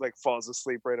just, like falls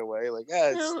asleep right away. Like,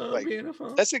 yeah, it's like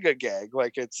beautiful. That's a good gag.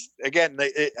 Like it's again,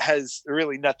 it has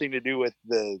really nothing to do with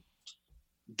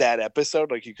that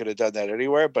episode. Like you could have done that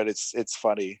anywhere, but it's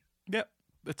funny. Yep,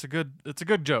 it's a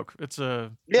good joke.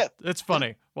 It's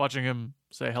funny watching him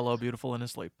say hello, beautiful in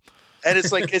his sleep. And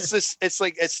it's like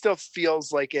it still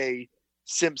feels like a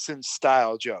Simpsons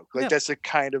style joke. Like that's a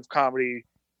kind of comedy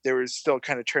they were still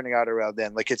kind of turning out around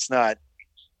then. Like it's not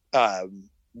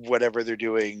whatever they're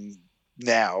doing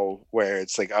now, where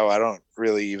it's like, oh, I don't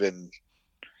really even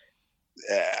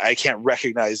I can't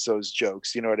recognize those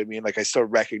jokes. You know what I mean? Like I still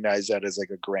recognize that as like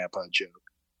a grandpa joke.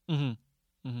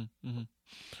 Mm-hmm. Mm-hmm.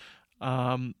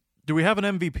 Mm-hmm. Do we have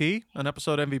an MVP? An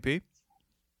episode MVP?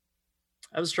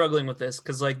 I was struggling with this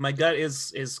because like my gut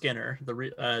is Skinner,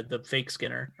 the fake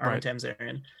Skinner, Armin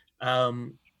Tamzarian.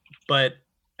 But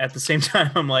at the same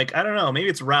time, I'm like, I don't know, maybe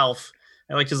it's Ralph.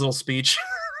 I liked his little speech.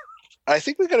 I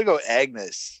think we gotta go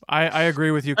Agnes. I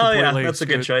agree with you completely. Oh yeah, that's a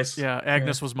good choice. Yeah,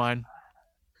 Agnes was mine.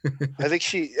 I think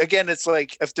it's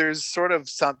like if there's sort of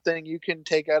something you can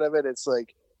take out of it, it's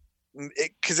like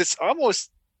because it's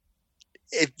almost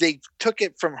if they took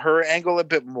it from her angle a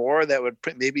bit more, that would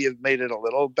maybe have made it a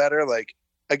little better. Like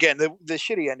again, the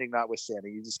shitty ending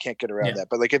notwithstanding, you just can't get around that.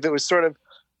 But like if it was sort of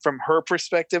from her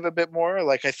perspective a bit more,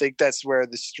 like I think that's where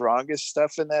the strongest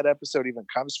stuff in that episode even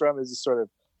comes from, is just sort of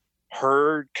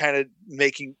her kind of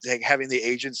having the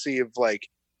agency of like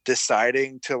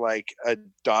deciding to like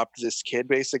adopt this kid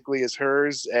basically as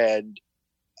hers, and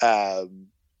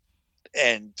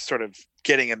sort of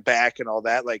getting him back and all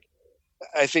that. Like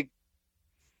I think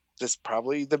that's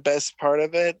probably the best part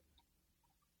of it.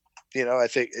 You know, I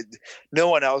think no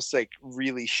one else like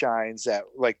really shines at,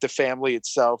 like the family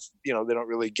itself, you know, they don't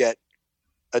really get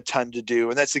a ton to do.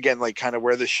 And that's again, like kind of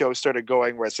where the show started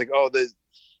going, where it's like, oh, the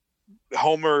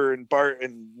Homer and Bart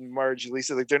and Marge and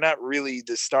Lisa, like they're not really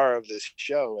the star of this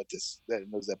show in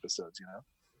those episodes, you know?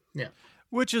 Yeah.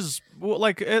 Which is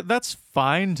like, that's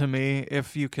fine to me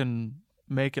if you can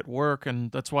make it work. And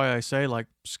that's why I say like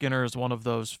Skinner is one of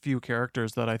those few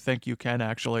characters that I think you can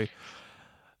actually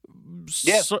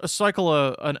cycle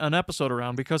an episode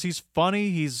around, because he's funny,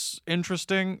 he's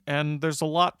interesting, and there's a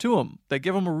lot to him. They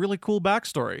give him a really cool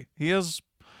backstory. He's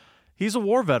a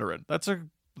war veteran. That's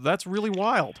really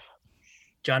wild.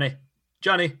 Johnny.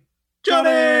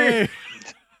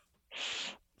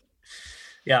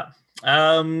 Yeah.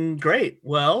 Great.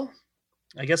 Well,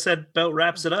 I guess that about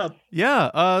wraps it up.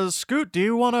 Yeah. Scoot, do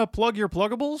you want to plug your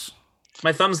pluggables?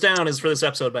 My thumbs down is for this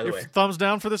episode, by the way. Thumbs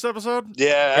down for this episode?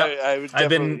 Yeah, yep. I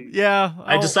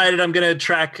I decided I'm going to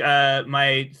track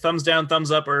my thumbs down, thumbs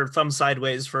up, or thumbs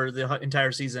sideways for the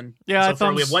entire season. Yeah, so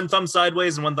far we have one thumb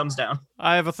sideways and one thumbs down.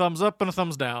 I have a thumbs up and a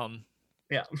thumbs down.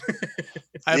 Yeah.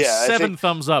 I have 7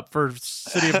 thumbs up for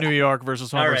City of New York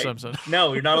versus Homer Simpson.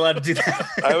 No, you're not allowed to do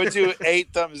that. I would do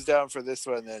 8 thumbs down for this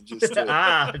one then, just to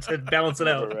balance it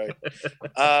out. Right.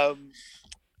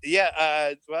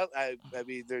 Well, I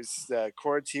mean, there's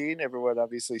quarantine. Everyone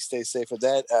obviously stay safe with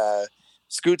that.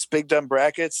 Scoot's Big Dumb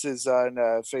Brackets is on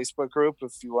a Facebook group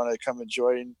if you want to come and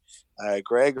join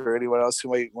Greg or anyone else who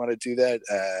might want to do that.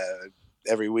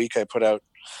 Every week I put out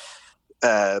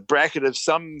bracket of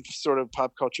some sort of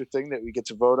pop culture thing that we get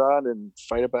to vote on and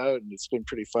fight about, and it's been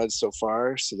pretty fun so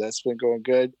far, so that's been going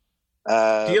good. Do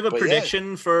you have a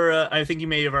prediction for I think you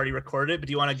may have already recorded it, but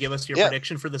do you want to give us your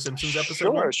prediction for the Simpsons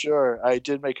episode? Sure. I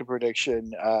did make a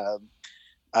prediction.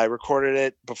 I recorded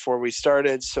it before we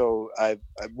started, so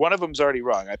one of them's already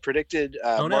wrong. I predicted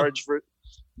Marge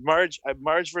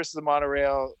versus the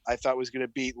Monorail I thought was going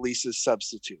to beat Lisa's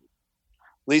Substitute.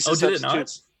 Lisa's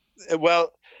Substitute.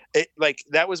 Well,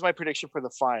 that was my prediction for the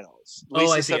finals.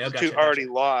 Lisa's Substitute already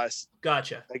lost.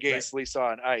 Gotcha. Against Lisa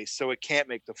on Ice, so it can't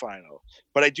make the final.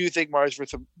 But I do think Marge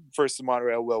versus the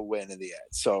Monorail will win in the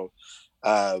end. So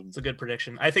it's a good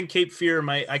prediction. I think Cape Fear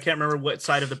I can't remember what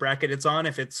side of the bracket it's on,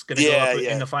 if it's going to go up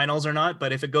in the finals or not.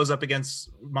 But if it goes up against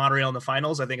Monorail in the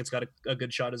finals, I think it's got a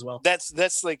good shot as well.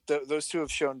 That's like those two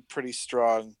have shown pretty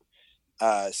strong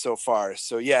so far.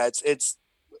 So yeah, it's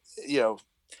you know.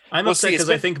 I'm upset because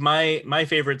I think my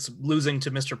favorite's losing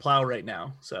to Mr. Plow right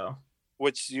now. So,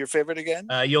 what's your favorite again?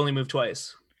 You Only Move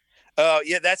Twice. Oh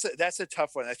yeah, that's a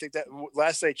tough one. I think that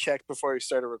last I checked before we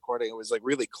started recording, it was like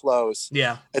really close.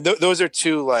 Yeah, and those are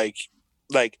two like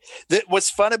what's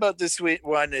fun about this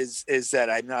one is that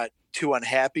I'm not too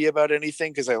unhappy about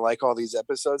anything because I like all these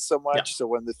episodes so much. Yeah. So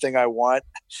when the thing I want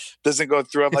doesn't go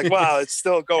through, I'm like, wow, it's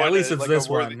still going. At least it's like this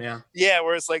one. Yeah.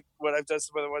 Whereas like when I've done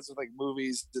some other ones with like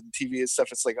movies and TV and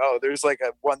stuff, it's like, oh, there's like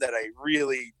a one that I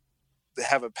really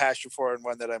have a passion for and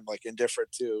one that I'm like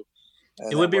indifferent to.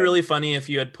 And it would be really funny if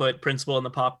you had put Principal and the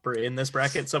Pauper in this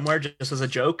bracket somewhere just as a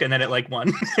joke, and then it like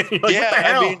won. Like, yeah,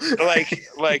 I mean,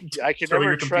 like I can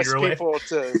never trust away. people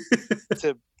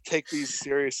to take these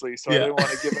seriously, so I didn't want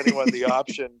to give anyone the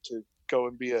option to go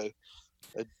and be a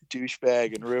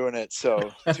douchebag and ruin it.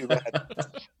 So too bad.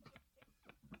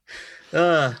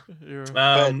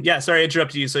 Yeah, sorry I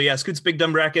interrupted you. So yeah, Scoot's Big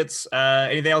Dumb Brackets.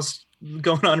 Anything else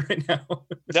going on right now?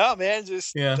 No, man,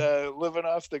 just living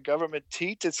off the government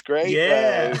teat. It's great.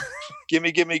 Yeah.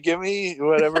 Gimme,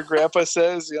 whatever Grandpa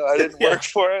says. You know, I didn't work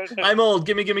for it. I'm old.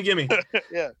 Gimme.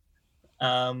 Yeah.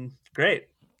 Great.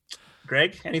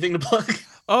 Greg, anything to plug?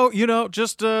 Oh,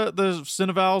 just the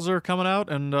Cinevals are coming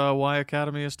out, and Y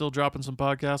Academy is still dropping some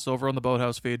podcasts over on the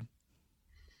Boathouse feed.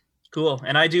 Cool.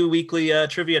 And I do weekly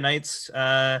trivia nights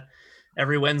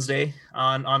every Wednesday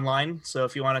online. So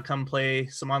if you want to come play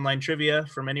some online trivia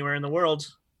from anywhere in the world,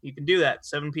 you can do that.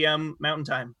 7 p.m. Mountain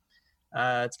Time.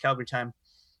 It's Calgary time.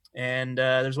 And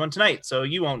there's one tonight. So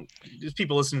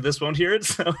people listening to this won't hear it.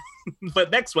 So, but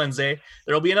next Wednesday,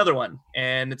 there will be another one.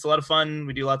 And it's a lot of fun.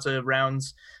 We do lots of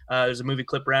rounds. There's a movie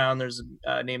clip round. There's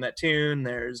Name That Tune.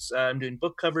 There's I'm doing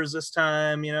book covers this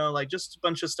time, like just a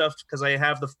bunch of stuff because I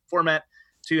have the format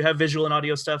to have visual and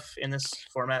audio stuff in this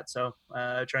format. So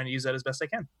trying to use that as best I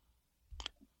can.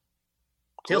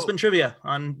 Cool. Tailspin Trivia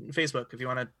on Facebook if you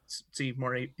want to see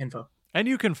more info. And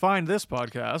you can find this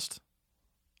podcast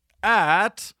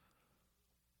at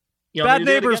Bad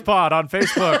Neighbors Pod on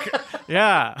Facebook.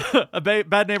 Yeah.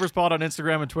 Bad Neighbors Pod on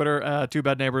Instagram and Twitter. Two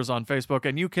Bad Neighbors on Facebook.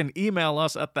 And you can email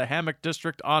us at the Hammock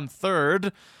District on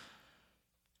 3rd.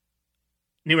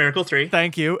 Numerical 3.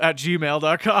 Thank you at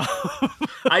gmail.com.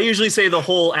 I usually say the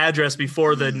whole address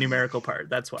before the numerical part.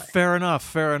 That's why. Fair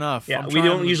enough. Yeah, we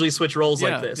don't usually switch roles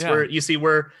like this. Yeah.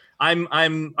 I'm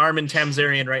Armin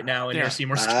Tamzarian right now, and you're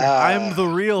Seymour Skinner. I'm the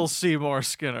real Seymour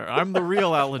Skinner. I'm the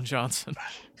real Alan Johnson.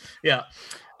 Yeah.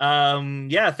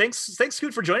 Thanks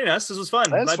Scoot for joining us. This was fun.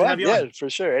 That's Glad fun. to have you on.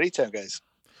 For sure. Anytime, guys.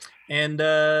 And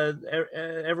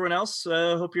everyone else,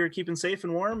 hope you're keeping safe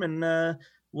and warm, and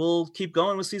we'll keep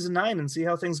going with season 9 and see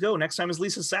how things go. Next time is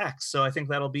Lisa Sachs, so I think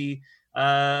that'll be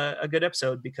a good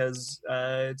episode because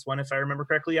it's one, if I remember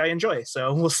correctly, I enjoy.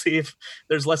 So we'll see if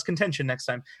there's less contention next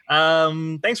time.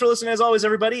 Thanks for listening as always,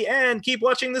 everybody, and keep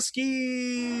watching the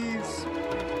skis.